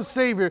Lord and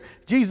Savior,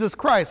 Jesus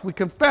Christ. We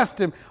confessed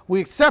him. We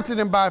accepted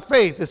him by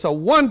faith. It's a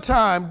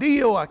one-time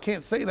deal. I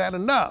can't say that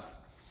enough.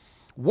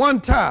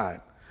 One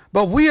time.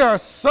 But we are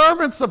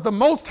servants of the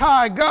Most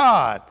High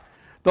God.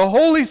 The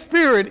Holy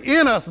Spirit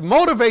in us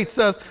motivates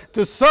us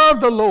to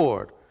serve the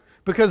Lord.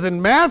 Because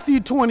in Matthew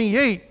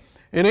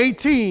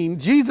 28:18,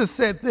 Jesus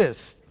said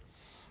this,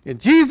 and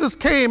Jesus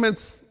came and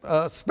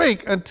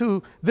spake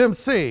unto them,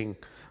 saying,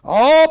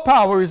 all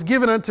power is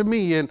given unto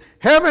me in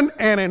heaven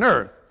and in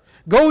earth.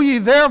 Go ye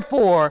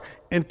therefore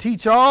and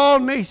teach all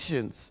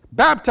nations,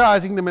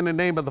 baptizing them in the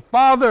name of the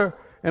Father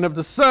and of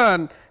the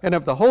Son and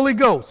of the Holy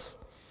Ghost,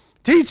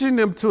 teaching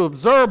them to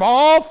observe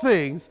all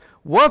things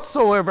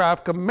whatsoever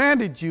I've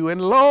commanded you.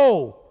 And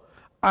lo,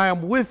 I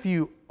am with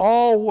you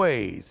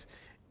always,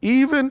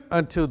 even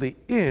until the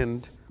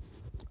end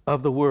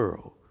of the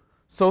world.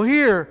 So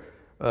here,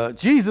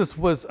 Jesus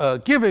was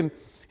given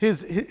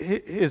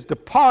his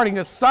departing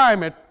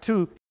assignment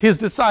to his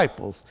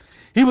disciples.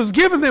 He was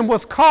giving them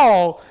what's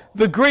called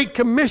the Great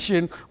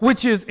Commission,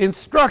 which is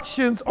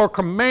instructions or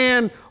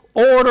command,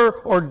 order,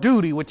 or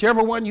duty,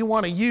 whichever one you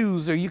want to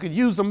use, or you could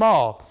use them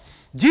all.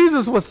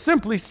 Jesus was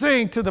simply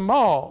saying to them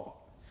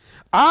all,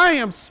 I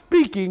am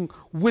speaking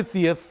with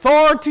the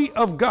authority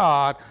of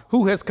God,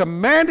 who has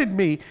commanded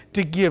me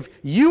to give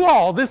you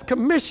all this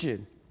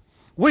commission,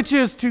 which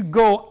is to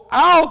go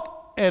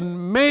out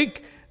and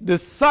make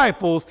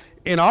disciples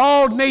in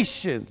all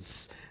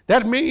nations.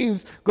 That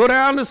means go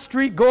down the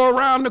street, go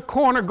around the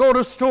corner, go to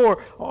the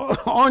store,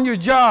 on your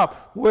job,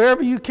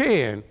 wherever you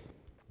can.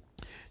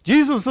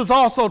 Jesus was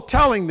also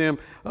telling them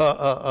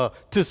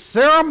to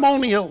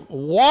ceremonial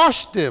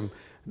wash them,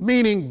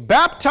 meaning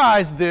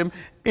baptize them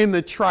in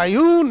the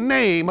triune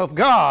name of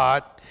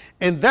God,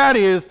 and that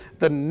is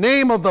the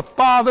name of the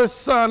Father,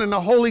 Son, and the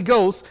Holy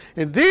Ghost.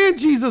 And then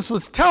Jesus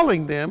was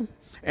telling them,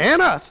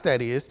 and us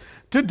that is,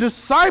 to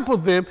disciple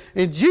them,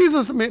 and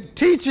Jesus meant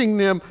teaching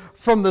them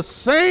from the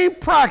same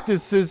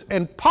practices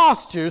and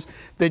postures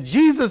that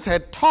Jesus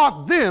had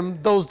taught them,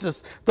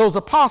 those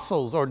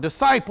apostles, or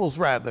disciples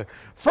rather.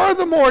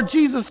 Furthermore,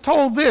 Jesus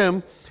told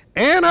them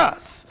and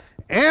us,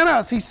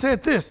 he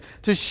said this,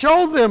 to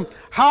show them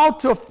how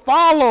to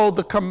follow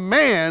the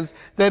commands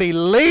that he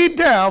laid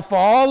down for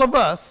all of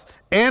us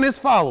and his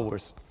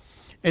followers.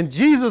 And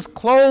Jesus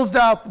closed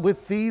out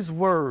with these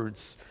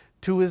words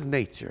to his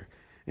nature.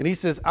 And he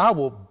says, I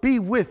will be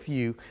with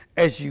you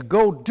as you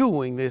go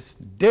doing this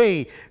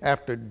day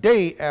after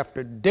day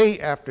after day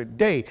after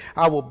day.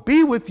 I will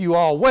be with you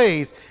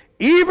always.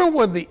 Even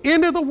when the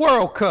end of the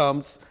world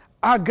comes,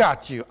 I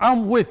got you.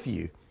 I'm with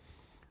you.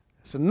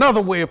 It's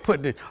another way of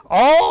putting it.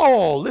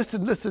 Oh,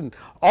 listen.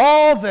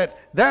 All that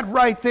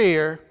right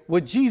there,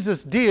 what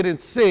Jesus did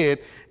and said,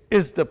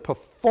 is the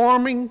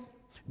performing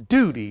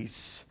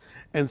duties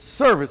and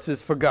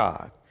services for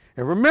God.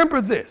 And remember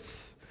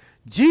this,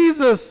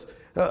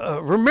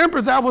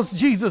 remember that was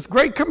Jesus'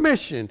 great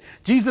commission,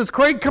 Jesus'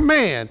 great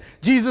command,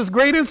 Jesus'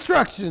 great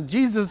instruction,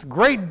 Jesus'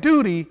 great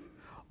duty,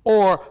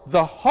 or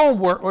the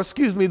homework,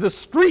 the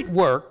street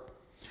work,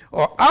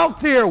 or out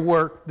there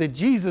work that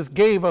Jesus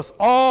gave us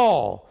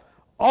all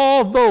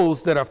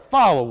those that are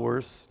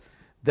followers.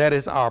 That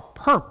is our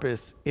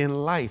purpose in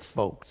life,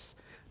 folks.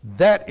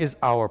 That is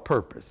our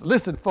purpose.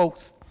 Listen,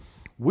 folks,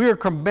 we're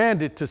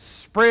commanded to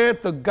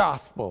spread the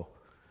gospel.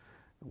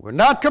 We're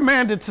not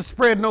commanded to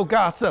spread no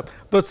gossip,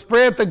 but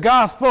spread the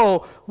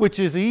gospel, which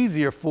is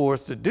easier for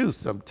us to do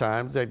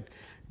sometimes. That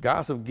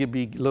gossip can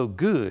be a little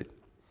good,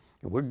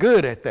 and we're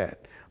good at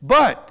that.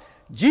 But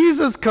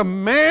Jesus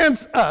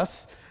commands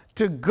us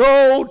to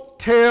go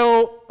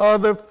tell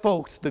other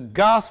folks the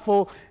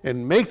gospel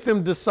and make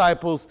them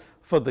disciples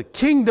for the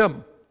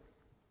kingdom.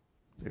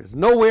 There's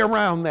no way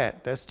around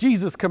that. That's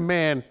Jesus'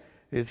 command,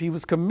 as he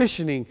was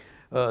commissioning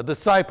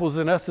disciples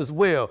and us as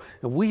well.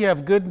 And we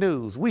have good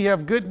news. We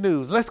have good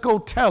news. Let's go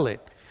tell it.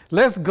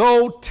 Let's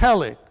go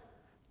tell it.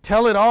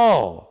 Tell it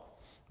all.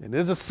 And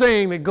there's a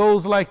saying that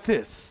goes like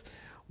this: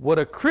 what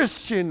a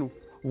Christian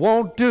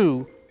won't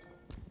do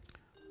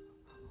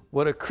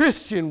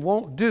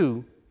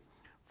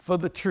for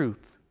the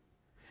truth,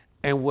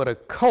 and what a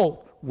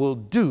cult will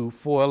do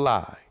for a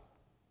lie.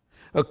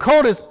 A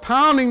cult is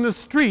pounding the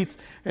streets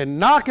and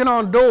knocking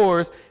on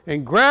doors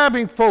and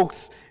grabbing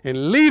folks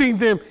and leading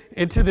them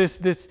into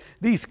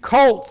these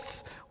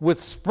cults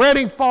with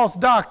spreading false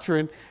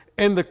doctrine.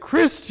 And the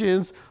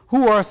Christians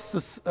who are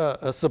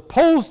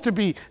supposed to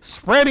be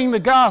spreading the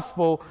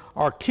gospel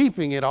are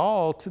keeping it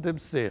all to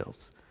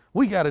themselves.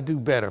 We got to do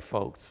better,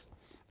 folks.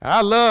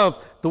 I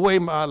love the way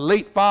my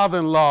late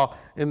father-in-law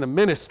in the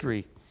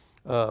ministry,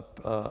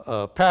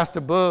 Pastor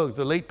Buggs,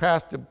 the late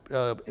Pastor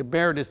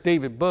Emeritus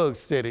David Buggs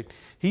said it.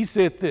 He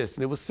said this,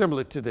 and it was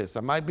similar to this. I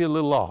might be a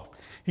little off.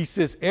 He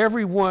says,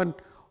 everyone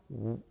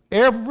win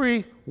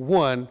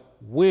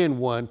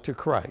one to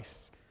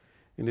Christ.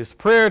 And his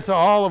prayer to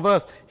all of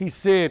us, he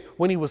said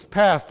when he was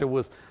pastor,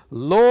 was,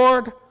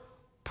 Lord,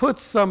 put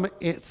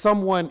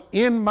someone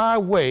in my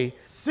way,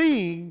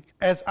 seeing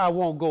as I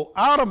won't go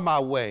out of my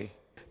way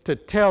to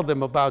tell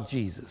them about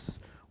Jesus.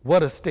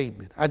 What a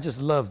statement. I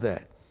just love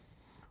that.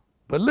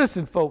 But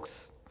listen,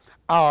 folks,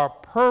 our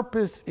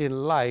purpose in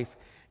life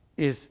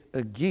is,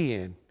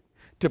 again,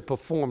 to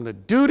perform the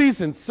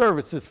duties and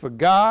services for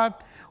God.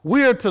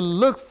 We are to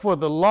look for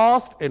the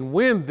lost and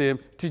win them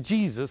to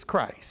Jesus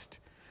Christ.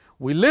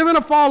 We live in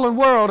a fallen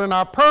world, and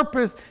our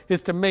purpose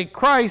is to make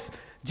Christ,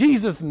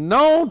 Jesus,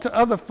 known to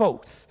other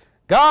folks.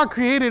 God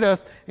created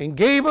us and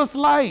gave us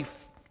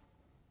life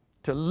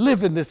to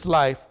live in this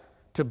life,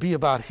 to be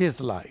about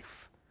his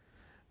life.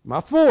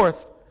 My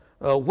fourth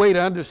way to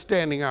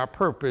understanding our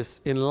purpose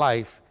in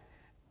life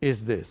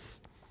is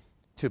this: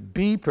 to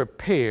be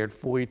prepared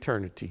for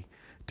eternity.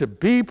 To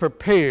be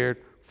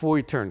prepared for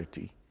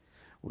eternity.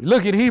 We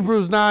look at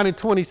Hebrews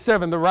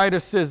 9:27, the writer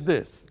says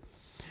this,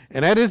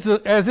 and that is,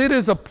 as it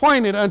is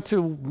appointed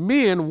unto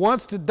men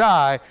once to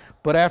die,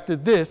 but after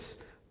this,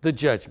 the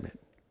judgment.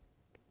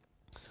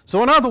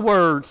 So in other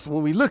words,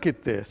 when we look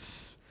at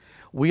this,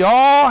 we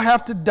all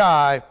have to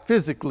die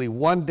physically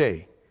one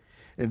day.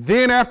 And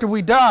then after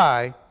we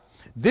die,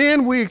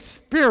 then we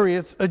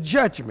experience a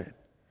judgment.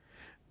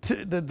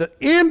 The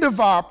end of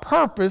our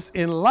purpose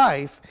in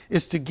life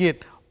is to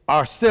get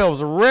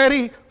ourselves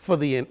ready for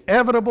the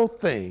inevitable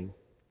thing,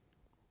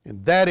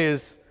 and that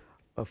is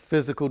a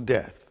physical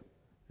death.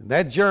 And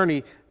that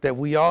journey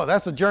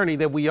that's a journey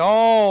that we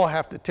all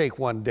have to take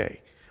one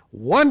day.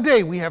 One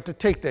day we have to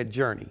take that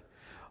journey.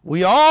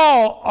 We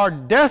all are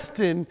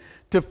destined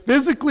to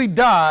physically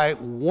die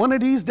one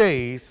of these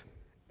days,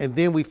 and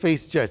then we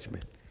face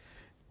judgment.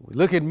 We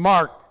look at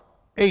Mark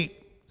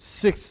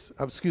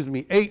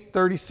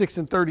 8:36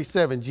 and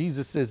 37.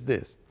 Jesus says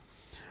this: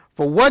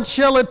 for what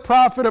shall it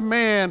profit a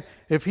man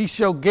if he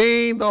shall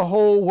gain the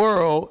whole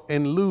world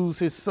and lose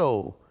his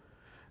soul?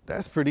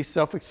 That's pretty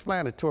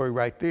self-explanatory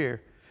right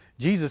there.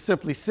 Jesus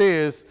simply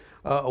says,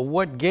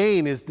 what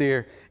gain is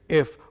there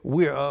if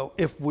we're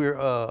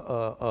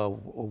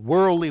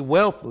worldly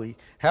wealthy,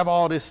 have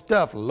all this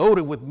stuff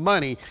loaded with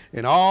money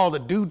and all the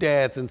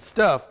doodads and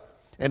stuff,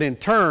 and in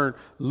turn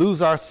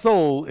lose our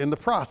soul in the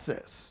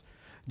process?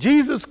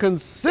 Jesus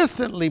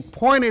consistently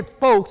pointed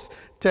folks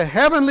to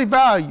heavenly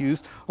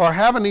values or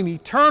having an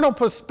eternal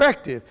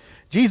perspective.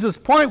 Jesus'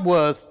 point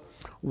was,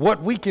 what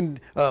can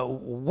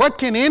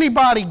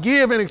anybody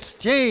give in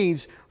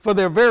exchange for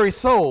their very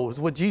soul, is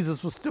what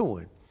Jesus was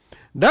doing.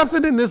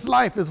 Nothing in this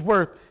life is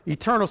worth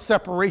eternal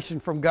separation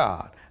from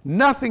God.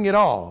 Nothing at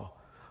all.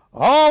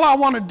 All I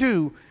want to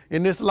do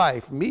in this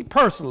life, me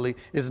personally,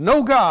 is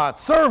know God,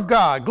 serve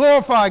God,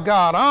 glorify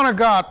God, honor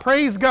God,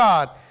 praise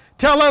God,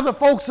 tell other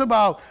folks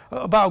about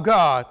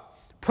God,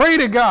 pray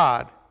to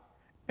God,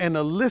 and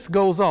the list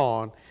goes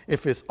on.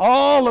 If it's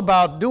all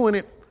about doing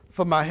it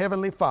for my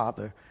Heavenly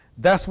Father,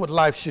 that's what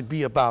life should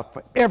be about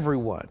for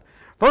everyone.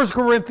 1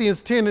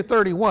 Corinthians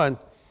 10:31,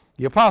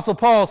 the Apostle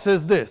Paul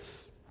says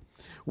this: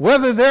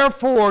 whether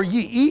therefore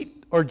ye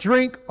eat or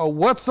drink or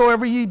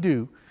whatsoever ye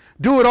do,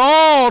 do it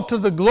all to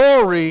the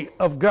glory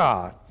of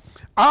God.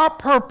 Our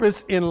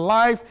purpose in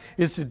life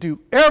is to do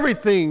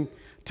everything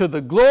to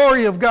the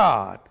glory of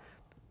God.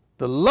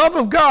 The love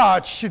of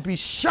God should be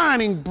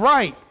shining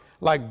bright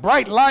like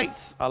bright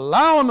lights,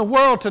 allowing the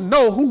world to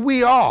know who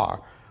we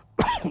are.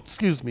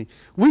 Excuse me.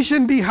 We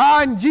shouldn't be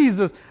hiding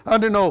Jesus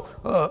under no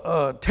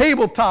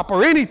tabletop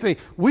or anything.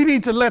 We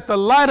need to let the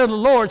light of the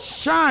Lord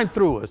shine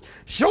through us,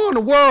 showing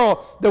the world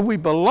that we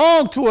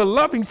belong to a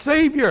loving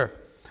Savior.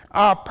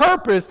 Our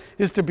purpose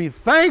is to be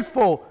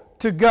thankful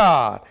to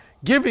God,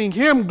 giving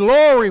him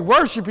glory,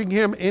 worshiping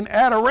him in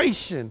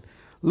adoration.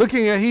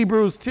 Looking at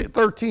Hebrews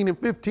 13 and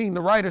 15,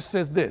 the writer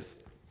says this: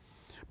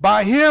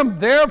 by him,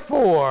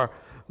 therefore,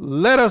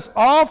 let us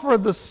offer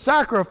the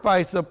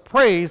sacrifice of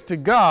praise to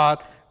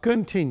God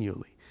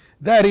continually.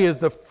 That is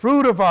the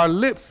fruit of our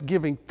lips,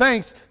 giving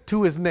thanks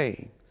to his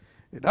name.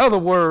 In other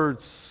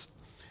words,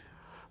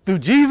 through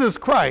Jesus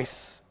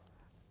Christ,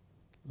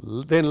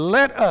 then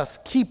let us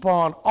keep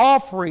on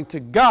offering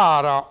to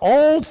God our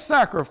own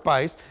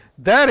sacrifice.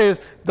 That is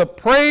the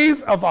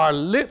praise of our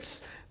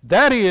lips.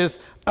 That is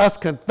us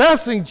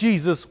confessing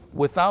Jesus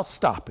without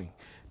stopping,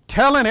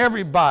 telling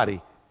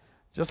everybody,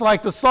 just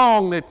like the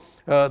song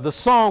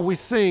we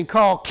sing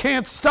called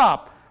 "Can't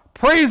Stop,"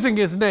 praising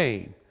his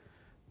name.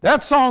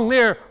 That song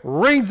there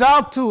rings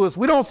out to us.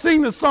 We don't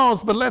sing the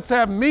songs, but let's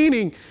have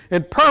meaning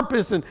and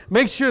purpose and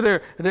make sure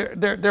they're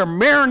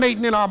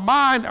marinating in our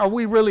mind. Are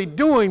we really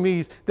doing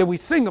these that we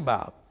sing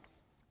about?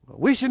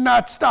 We should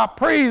not stop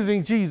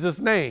praising Jesus'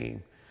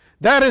 name.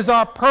 That is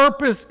our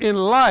purpose in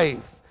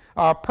life.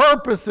 Our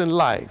purpose in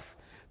life.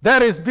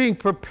 That is being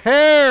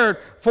prepared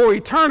for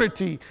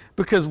eternity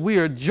because we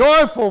are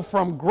joyful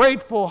from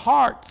grateful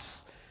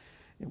hearts.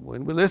 And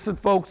when we listen,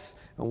 folks,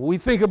 and when we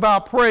think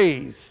about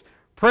praise,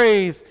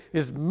 praise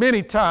is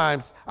many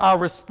times our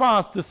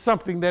response to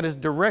something that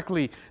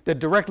directly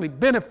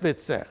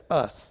benefits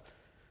us.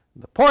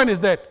 The point is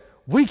that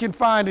we can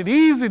find it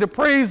easy to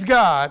praise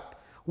God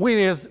when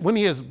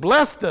he has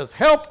blessed us,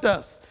 helped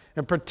us,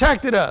 and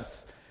protected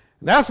us.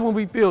 And that's when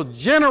we feel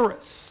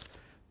generous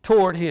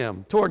toward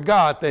him, toward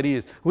God, that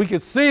is. We can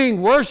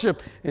sing,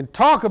 worship, and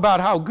talk about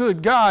how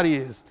good God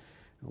is.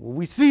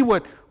 We see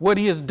what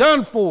he has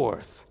done for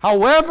us.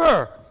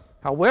 However,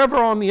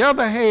 on the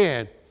other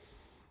hand,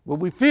 when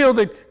we feel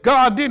that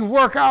God didn't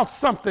work out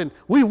something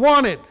we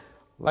wanted,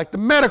 like the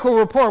medical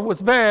report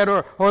was bad,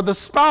 or the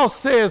spouse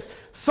says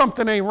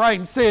something ain't right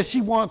and says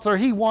she wants or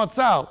he wants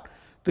out,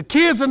 the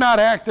kids are not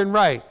acting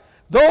right,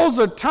 those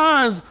are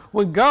times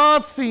when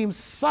God seems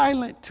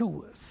silent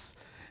to us.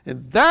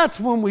 And that's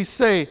when we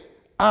say,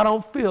 I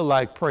don't feel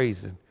like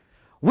praising.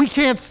 We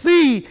can't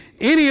see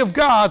any of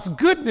God's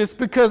goodness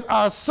because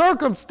our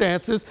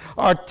circumstances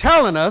are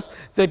telling us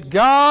that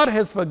God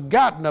has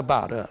forgotten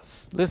about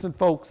us. Listen,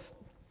 folks,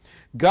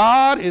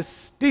 God is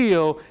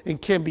still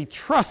and can be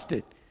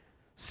trusted.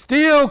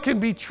 Still can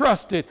be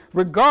trusted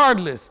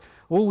regardless.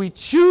 When we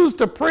choose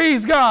to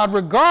praise God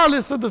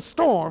regardless of the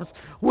storms,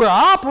 we're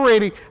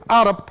operating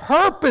out of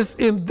purpose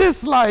in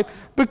this life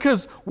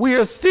because we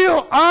are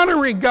still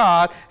honoring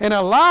God and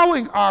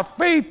allowing our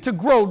faith to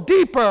grow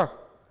deeper.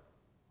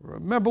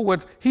 Remember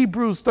what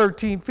Hebrews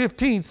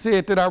 13:15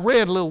 said that I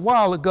read a little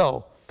while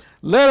ago.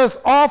 Let us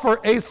offer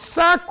a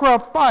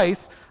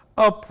sacrifice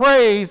of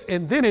praise,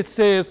 and then it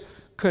says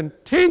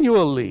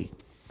continually.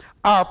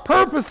 Our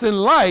purpose in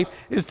life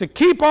is to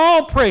keep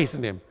on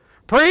praising him.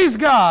 Praise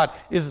God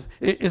is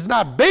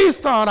not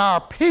based on our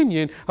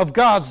opinion of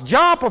God's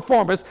job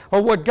performance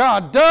or what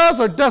God does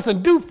or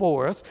doesn't do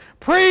for us.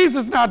 Praise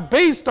is not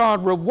based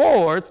on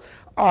rewards.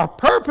 Our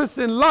purpose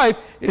in life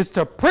is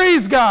to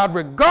praise God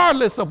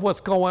regardless of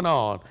what's going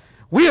on.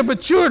 We have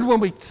matured when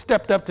we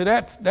stepped up to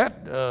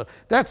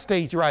that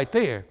stage right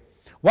there.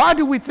 Why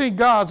do we think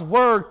God's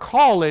word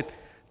call it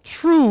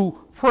true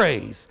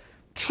praise?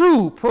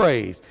 True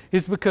praise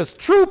is because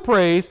true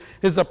praise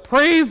is a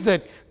praise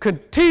that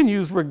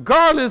continues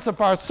regardless of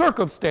our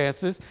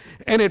circumstances,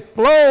 and it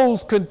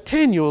flows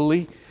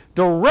continually,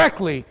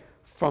 directly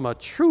from a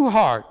true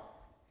heart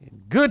in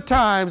good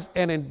times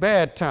and in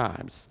bad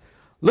times.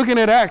 Looking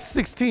at Acts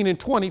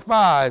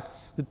 16:25,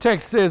 the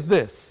text says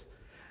this,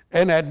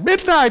 and at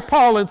midnight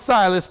Paul and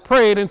Silas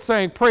prayed and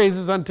sang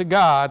praises unto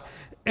God,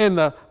 and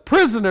the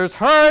prisoners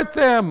heard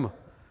them.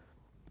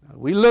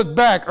 We look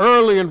back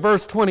early in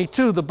verse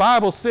 22, the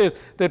Bible says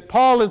that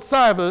Paul and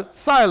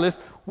Silas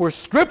were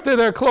stripped of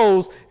their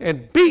clothes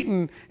and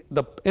beaten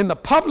in the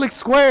public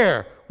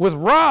square with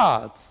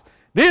rods.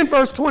 Then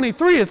verse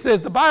 23, it says,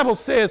 the Bible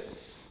says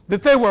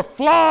that they were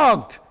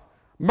flogged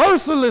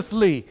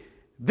mercilessly.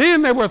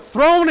 Then they were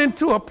thrown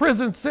into a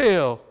prison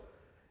cell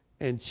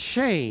and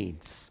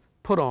chains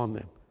put on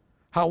them.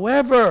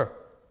 However,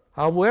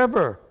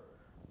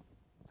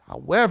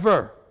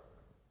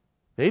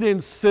 they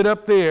didn't sit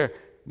up there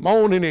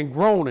moaning and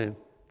groaning.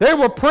 They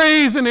were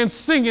praising and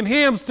singing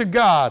hymns to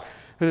God.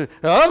 The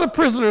other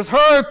prisoners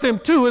heard them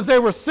too as they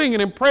were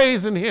singing and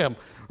praising him.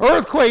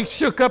 Earthquakes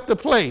shook up the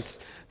place.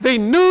 They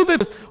knew that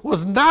this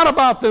was not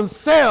about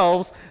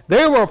themselves.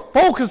 They were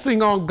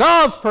focusing on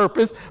God's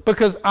purpose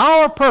because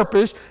our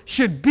purpose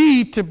should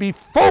be to be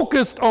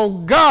focused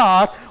on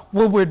God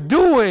when we're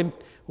doing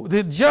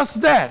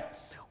just that.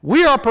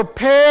 We are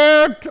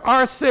prepared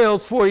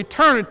ourselves for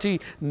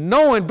eternity,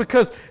 knowing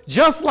because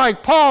just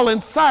like Paul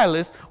and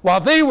Silas,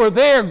 while they were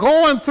there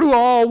going through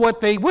all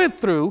what they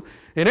went through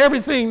and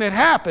everything that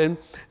happened,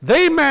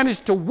 they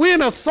managed to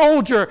win a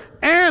soldier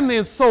and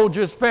the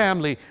soldier's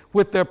family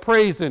with their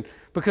praising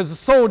because the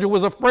soldier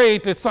was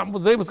afraid that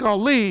they was going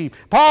to leave.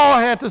 Paul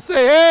had to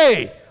say,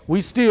 hey, we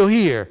still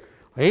here.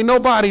 Ain't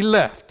nobody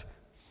left.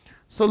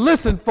 So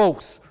listen,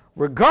 folks,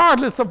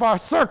 regardless of our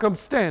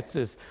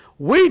circumstances,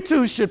 we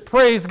too should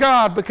praise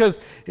God because,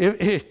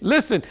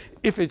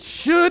 if it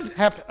should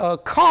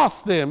have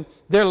cost them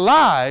their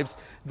lives,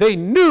 they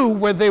knew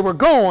where they were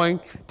going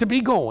to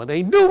be going.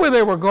 They knew where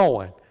they were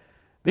going.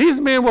 These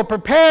men were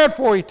prepared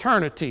for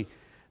eternity.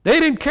 They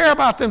didn't care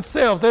about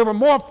themselves. They were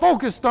more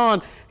focused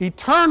on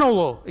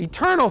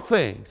eternal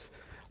things.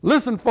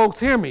 Listen, folks,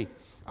 hear me.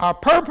 Our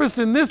purpose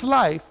in this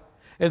life,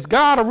 as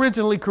God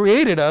originally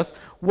created us,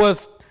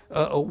 was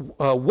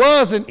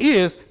and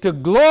is to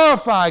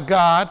glorify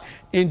God,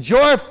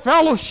 enjoy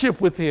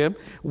fellowship with him.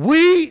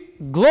 We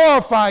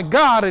glorify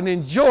God and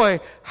enjoy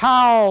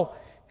how,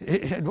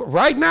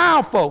 right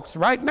now, folks,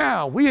 right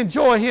now, we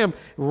enjoy him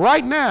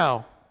right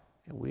now,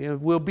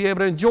 and we'll be able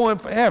to enjoy him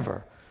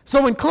forever.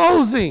 So in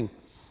closing,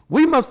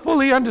 we must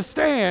fully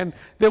understand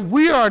that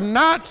we are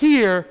not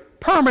here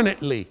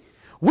permanently.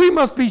 We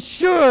must be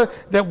sure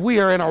that we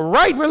are in a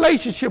right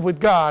relationship with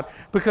God,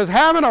 because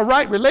having a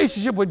right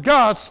relationship with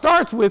God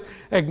starts with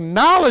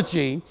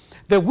acknowledging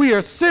that we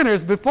are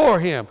sinners before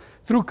him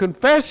through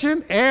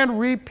confession and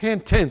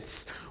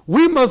repentance.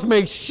 We must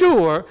make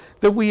sure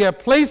that we have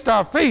placed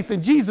our faith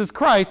in Jesus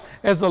Christ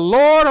as the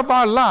Lord of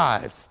our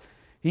lives.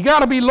 He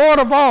got to be Lord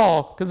of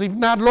all, because if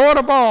not Lord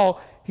of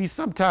all, he's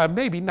sometimes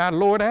maybe not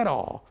Lord at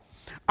all.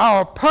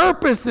 Our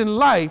purpose in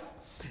life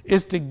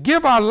is to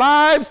give our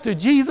lives to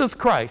Jesus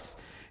Christ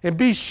and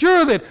be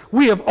sure that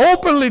we have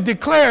openly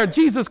declared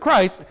Jesus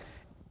Christ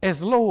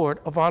as Lord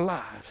of our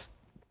lives.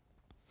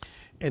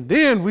 And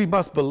then we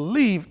must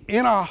believe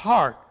in our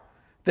heart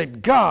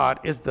that God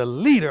is the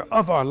leader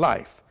of our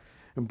life,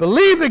 and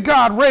believe that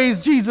God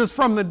raised Jesus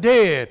from the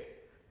dead.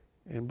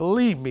 And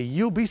believe me,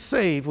 you'll be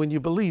saved when you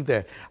believe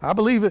that. I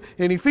believe it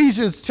in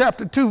Ephesians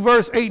chapter 2,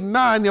 verse 8 and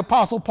 9, the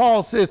Apostle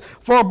Paul says,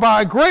 "For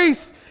by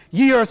grace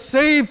ye are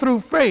saved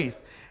through faith,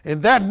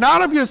 and that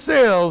not of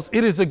yourselves,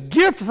 it is a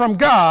gift from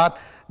God,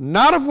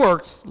 not of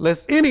works,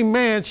 lest any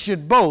man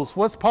should boast."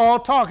 What's Paul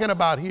talking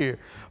about here?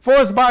 For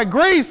it's by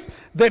grace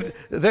that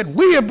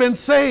we have been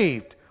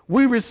saved.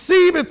 We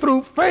receive it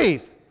through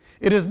faith.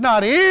 It is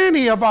not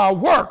any of our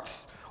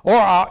works or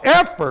our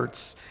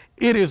efforts.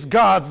 It is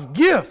God's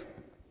gift.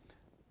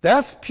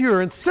 That's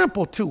pure and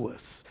simple to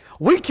us.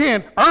 We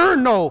can't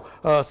earn no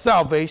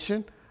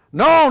salvation.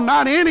 No,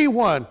 not any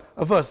one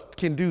of us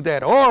can do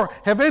that, or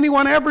have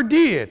anyone ever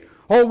did.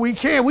 Or we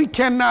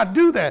cannot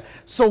do that.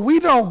 So we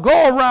don't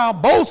go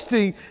around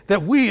boasting that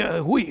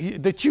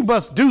that you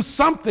must do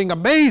something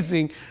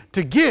amazing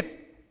to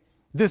get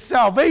this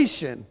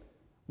salvation.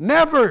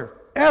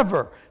 Never,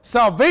 ever.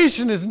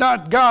 Salvation is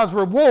not God's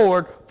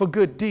reward for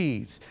good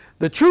deeds.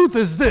 The truth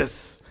is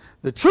this.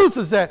 The truth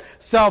is that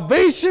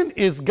salvation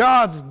is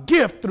God's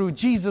gift through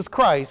Jesus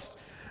Christ.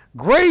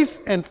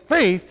 Grace and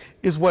faith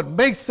is what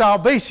makes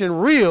salvation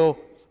real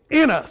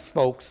in us,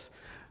 folks.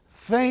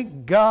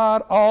 Thank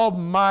God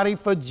Almighty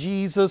for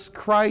Jesus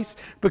Christ,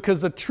 because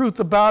the truth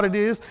about it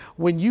is,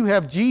 when you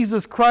have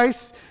Jesus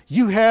Christ,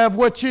 you have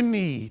what you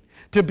need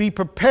to be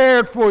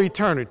prepared for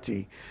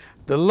eternity.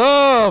 The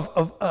love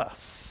of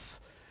us.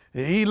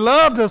 He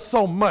loved us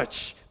so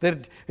much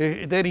that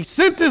he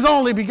sent his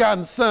only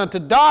begotten Son to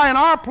die in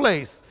our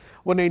place.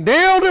 When they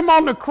nailed him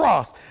on the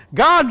cross,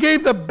 God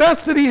gave the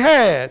best that he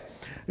had.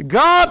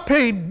 God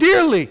paid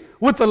dearly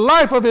with the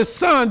life of his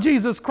Son,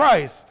 Jesus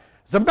Christ.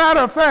 As a matter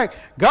of fact,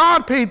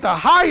 God paid the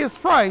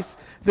highest price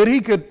that he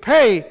could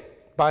pay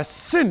by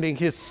sending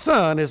his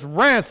Son as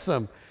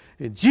ransom.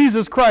 And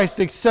Jesus Christ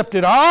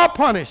accepted our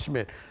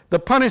punishment, the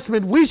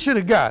punishment we should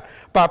have got,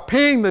 by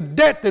paying the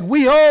debt that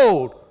we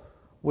owed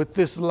with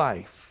this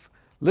life.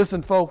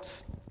 Listen,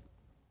 folks,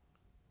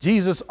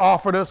 Jesus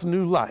offered us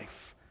new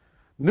life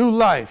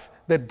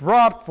that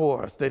brought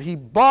for us, that he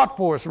bought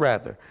for us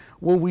rather.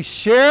 When we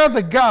share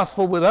the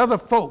gospel with other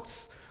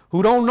folks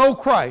who don't know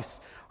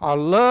Christ, our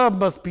love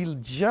must be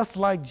just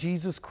like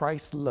Jesus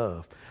Christ's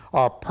love.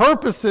 Our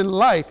purpose in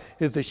life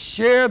is to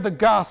share the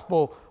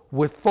gospel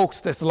with folks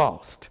that's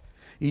lost.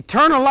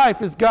 Eternal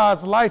life is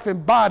God's life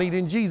embodied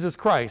in Jesus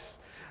Christ.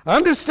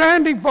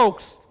 Understanding,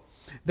 folks,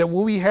 that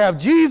when we have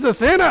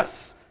Jesus in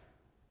us,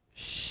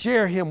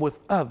 share him with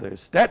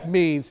others. That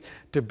means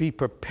to be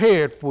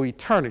prepared for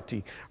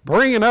eternity,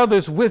 bringing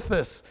others with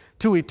us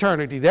to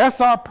eternity.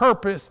 That's our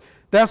purpose.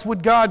 That's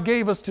what God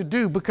gave us to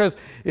do, because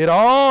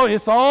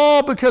it's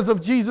all because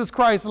of Jesus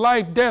Christ's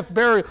life, death,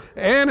 burial,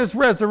 and his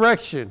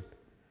resurrection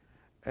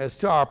as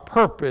to our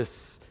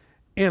purpose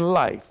in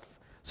life.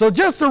 So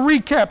just to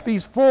recap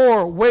these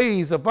 4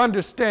 ways of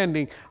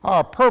understanding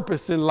our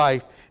purpose in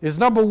life is,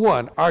 number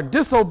 1, our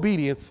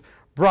disobedience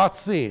brought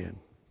sin.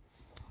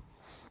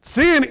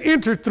 Sin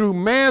entered through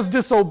man's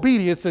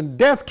disobedience, and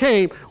death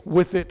came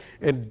with it,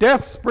 and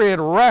death spread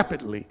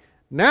rapidly.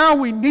 Now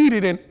we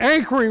needed an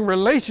anchoring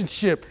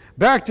relationship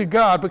back to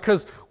God,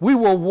 because we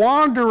were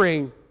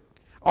wandering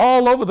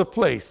all over the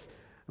place.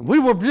 We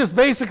were just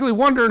basically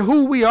wondering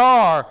who we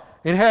are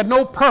and had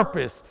no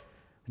purpose,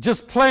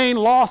 just plain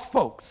lost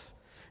folks.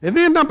 And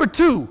then number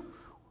 2,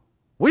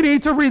 we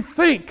need to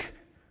rethink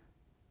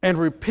and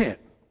repent.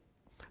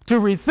 To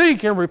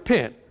rethink and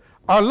repent.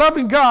 Our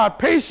loving God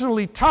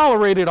patiently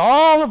tolerated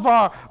all of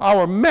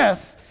our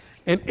mess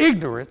and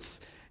ignorance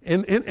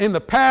in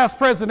the past,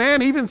 present,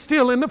 and even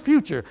still in the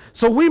future.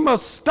 So we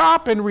must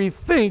stop and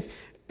rethink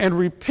and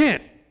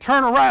repent.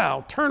 Turn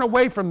around, turn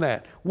away from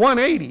that.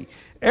 180.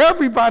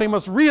 Everybody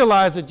must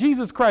realize that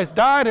Jesus Christ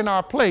died in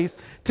our place,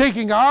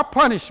 taking our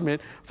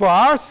punishment for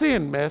our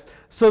sin mess,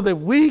 so that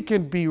we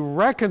can be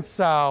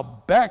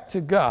reconciled back to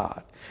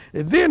God.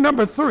 And then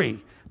number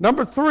 3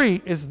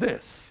 is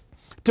this: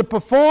 to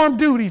perform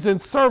duties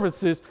and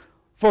services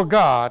for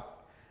God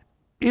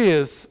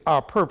is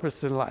our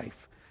purpose in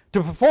life.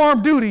 To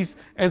perform duties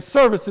and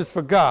services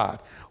for God.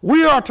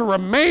 We are to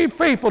remain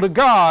faithful to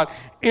God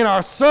in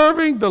our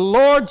serving the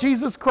Lord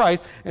Jesus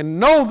Christ, and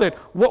know that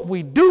what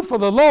we do for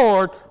the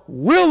Lord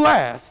will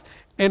last,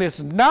 and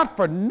it's not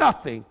for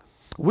nothing.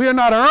 We are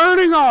not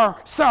earning our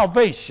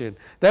salvation.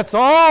 That's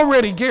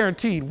already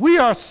guaranteed. We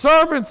are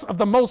servants of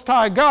the Most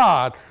High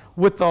God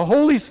with the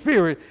Holy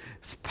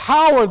Spirit's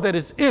power that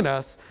is in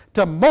us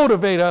to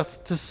motivate us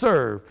to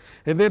serve.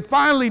 And then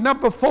finally,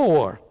 number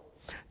 4,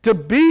 to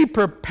be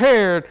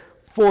prepared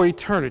for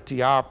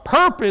eternity. Our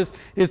purpose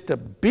is to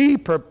be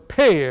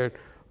prepared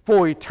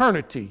for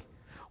eternity.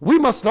 We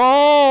must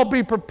all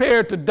be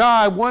prepared to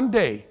die one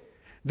day.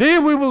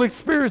 Then we will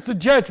experience the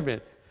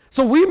judgment.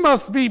 So we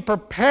must be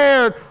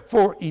prepared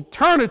for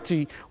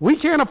eternity. We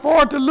can't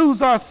afford to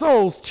lose our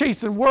souls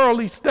chasing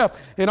worldly stuff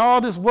and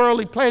all this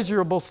worldly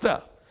pleasurable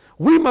stuff.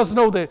 We must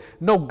know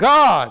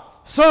God,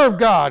 serve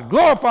God,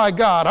 glorify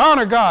God,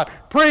 honor God,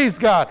 praise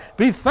God,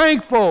 be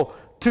thankful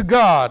to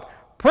God,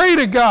 pray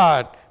to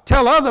God,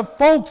 tell other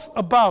folks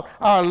about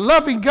our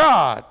loving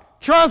God,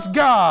 trust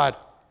God,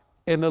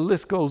 and the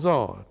list goes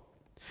on.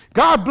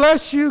 God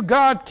bless you.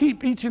 God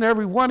keep each and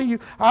every one of you.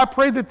 I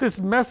pray that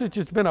this message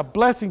has been a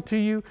blessing to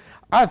you.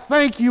 I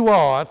thank you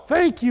all. I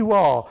thank you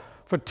all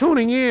for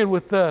tuning in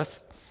with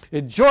us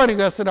and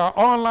joining us in our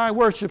online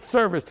worship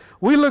service.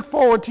 We look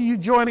forward to you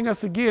joining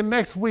us again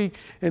next week.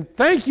 And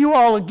thank you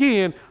all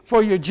again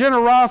for your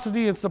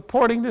generosity in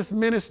supporting this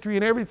ministry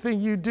and everything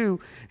you do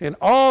and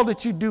all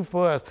that you do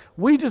for us.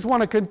 We just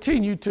want to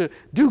continue to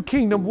do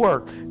kingdom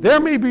work. There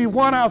may be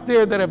one out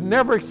there that have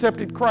never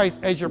accepted Christ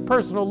as your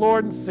personal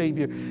Lord and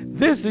Savior.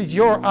 This is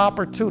your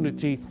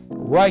opportunity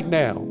right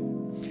now.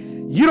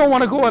 You don't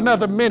want to go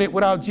another minute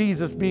without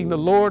Jesus being the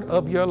Lord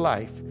of your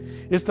life.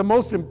 It's the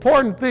most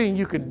important thing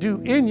you could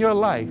do in your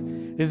life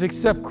is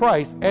accept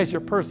Christ as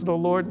your personal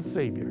Lord and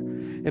Savior.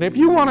 And if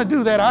you want to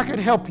do that, I could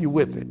help you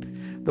with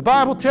it. The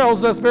Bible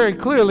tells us very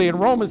clearly in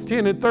Romans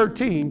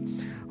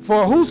 10:13,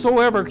 for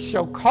whosoever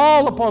shall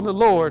call upon the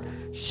Lord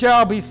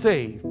shall be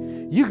saved.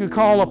 You can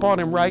call upon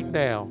him right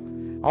now.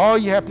 All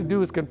you have to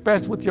do is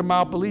confess with your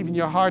mouth, believe in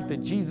your heart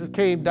that Jesus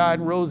came, died,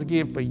 and rose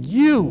again for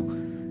you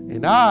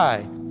and I.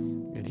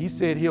 And he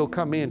said he'll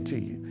come into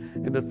you.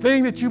 And the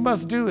thing that you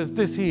must do is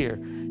this here.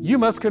 You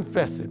must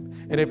confess him.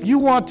 And if you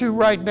want to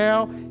right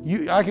now,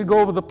 I can go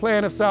over the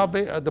plan of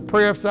salvation, the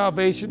prayer of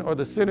salvation, or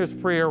the sinner's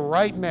prayer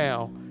right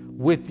now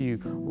with you,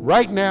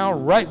 right now,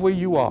 right where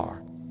you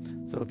are.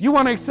 So if you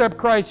want to accept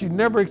Christ, you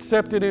never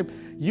accepted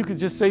him, you can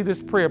just say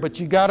this prayer, but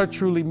you got to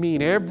truly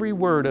mean every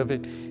word of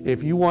it.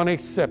 If you want to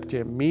accept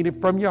him, mean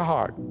it from your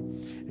heart.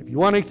 If you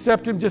want to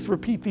accept him, just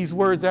repeat these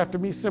words after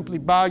me. Simply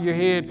bow your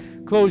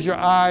head, close your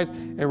eyes,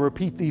 and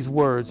repeat these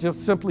words.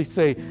 Just simply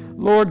say,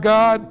 Lord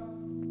God,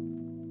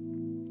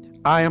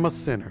 I am a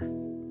sinner.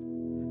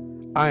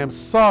 I am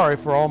sorry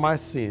for all my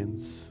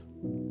sins.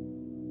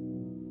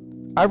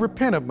 I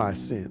repent of my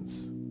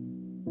sins.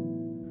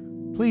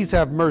 Please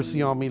have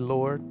mercy on me,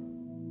 Lord,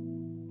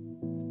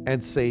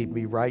 and save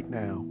me right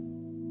now.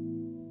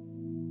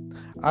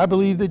 I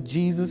believe that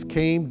Jesus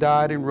came,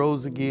 died, and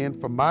rose again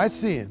for my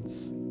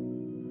sins.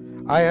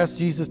 I ask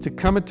Jesus to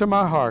come into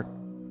my heart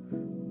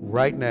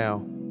right now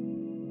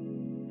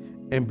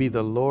and be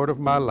the Lord of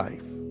my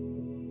life.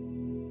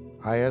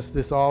 I ask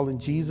this all in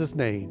Jesus'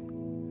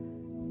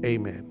 name.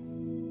 Amen.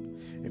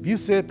 If you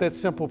said that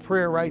simple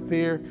prayer right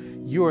there,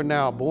 you are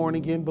now a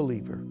born-again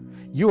believer.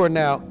 You are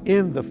now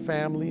in the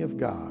family of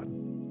God.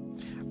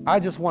 I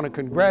just want to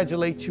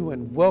congratulate you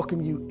and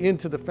welcome you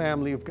into the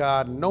family of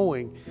God,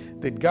 knowing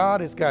that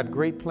God has got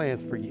great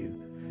plans for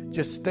you.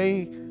 Just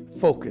stay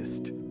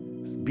focused.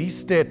 Be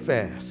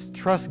steadfast.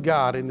 Trust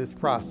God in this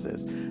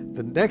process.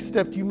 The next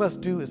step you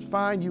must do is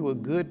find you a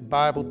good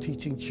Bible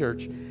teaching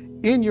church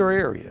in your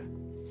area.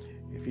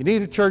 If you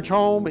need a church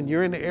home and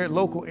you're in the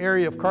local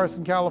area of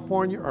Carson,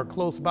 California, or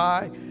close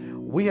by,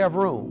 we have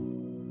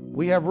room.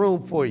 We have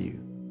room for you.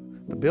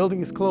 The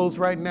building is closed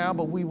right now,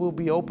 but we will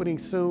be opening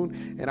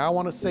soon. And I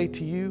want to say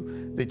to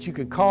you that you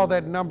can call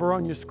that number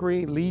on your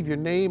screen, leave your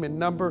name and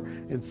number,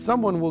 and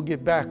someone will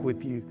get back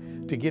with you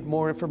to get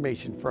more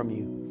information from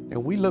you.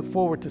 And we look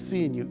forward to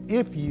seeing you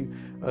if you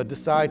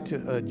decide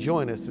to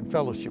join us in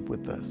fellowship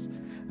with us.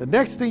 The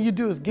next thing you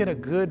do is get a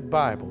good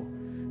Bible.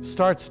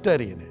 Start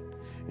studying it.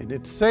 And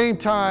at the same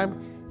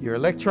time, your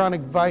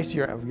electronic device,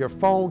 your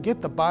phone,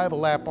 get the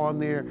Bible app on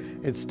there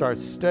and start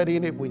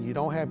studying it. When you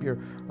don't have your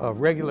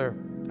regular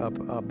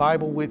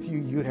Bible with you,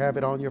 you'd have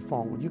it on your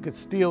phone. You could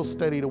still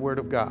study the Word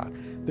of God.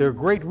 There are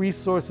great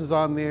resources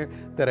on there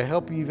that'll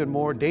help you even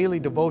more, daily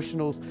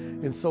devotionals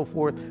and so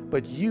forth,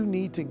 but you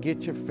need to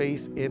get your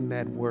face in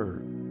that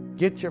Word.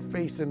 Get your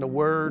face in the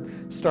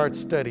Word, start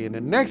studying.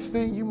 The next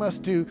thing you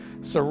must do,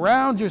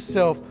 surround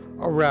yourself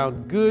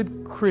around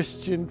good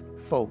Christian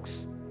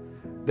folks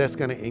that's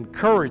going to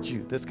encourage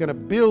you, that's going to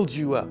build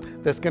you up,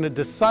 that's going to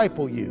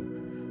disciple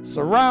you.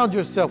 Surround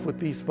yourself with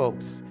these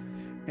folks.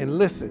 And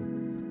listen,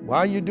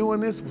 while you're doing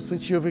this,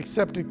 since you've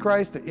accepted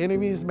Christ, the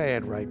enemy is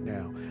mad right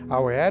now.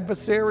 Our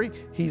adversary,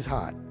 he's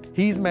hot.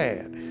 He's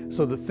mad.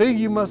 So the thing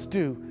you must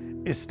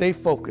do is stay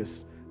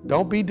focused.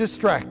 Don't be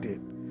distracted,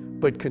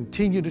 but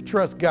continue to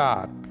trust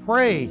God.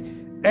 Pray,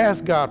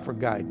 ask God for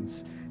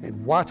guidance,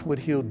 and watch what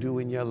he'll do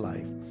in your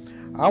life.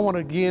 I want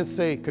to again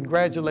say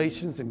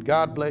congratulations and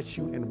God bless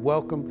you and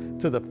welcome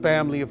to the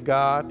family of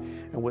God.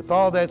 And with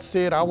all that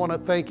said, I want to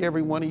thank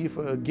every one of you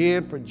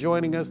for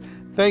joining us.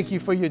 Thank you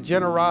for your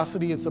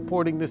generosity in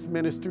supporting this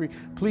ministry.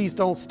 Please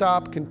don't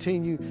stop.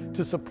 Continue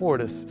to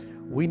support us.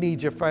 We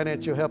need your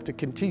financial help to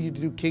continue to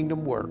do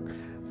kingdom work.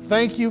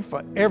 Thank you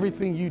for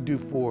everything you do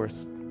for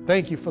us.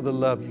 Thank you for the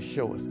love you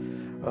show us.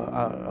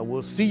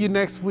 We'll see you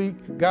next week.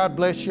 God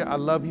bless you. I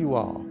love you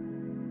all.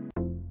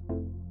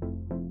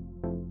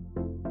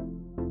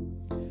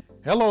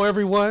 Hello,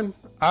 everyone.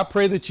 I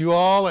pray that you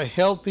all are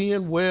healthy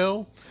and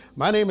well.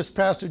 My name is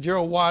Pastor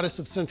Gerald Waddis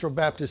of Central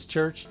Baptist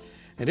Church,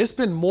 and it's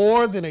been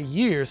more than a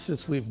year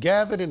since we've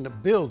gathered in the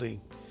building,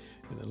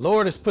 and the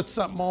Lord has put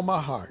something on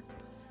my heart.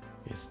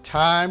 It's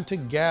time to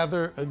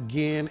gather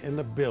again in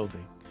the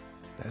building.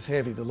 That's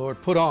heavy, the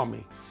Lord put on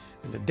me.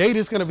 And the date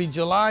is going to be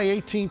July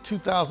 18,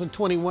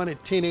 2021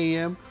 at 10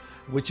 a.m.,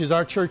 which is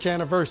our church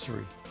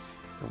anniversary.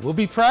 And we'll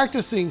be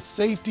practicing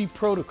safety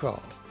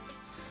protocol.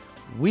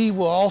 We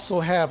will also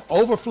have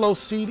overflow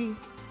seating.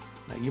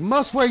 Now, you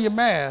must wear your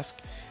mask,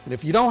 and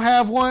if you don't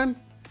have one,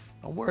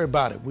 don't worry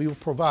about it. We will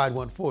provide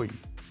one for you.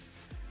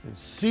 And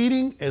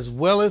seating as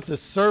well as the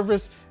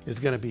service is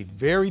going to be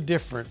very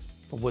different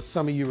from what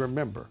some of you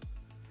remember.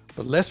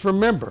 But let's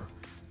remember,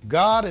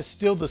 God is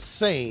still the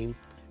same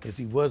as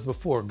he was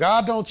before.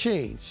 God don't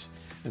change.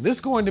 And this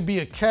is going to be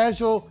a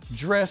casual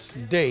dress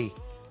day.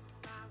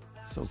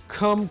 So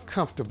come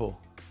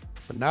comfortable,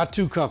 but not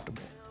too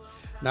comfortable.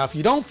 Now, if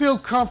you don't feel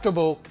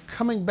comfortable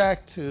coming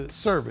back to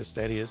service,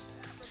 that is,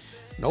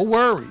 no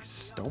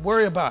worries. Don't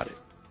worry about it.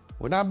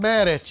 We're not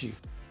mad at you.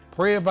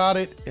 Pray about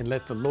it and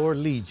let the Lord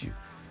lead you.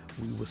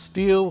 We will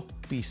still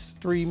be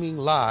streaming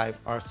live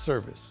our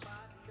service.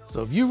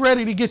 So if you're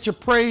ready to get your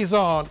praise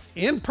on,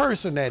 in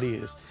person that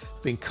is,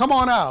 then come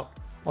on out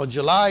on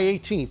July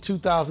 18,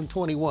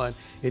 2021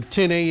 at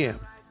 10 a.m.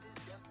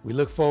 We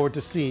look forward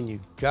to seeing you.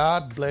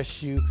 God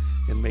bless you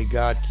and may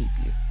God keep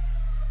you.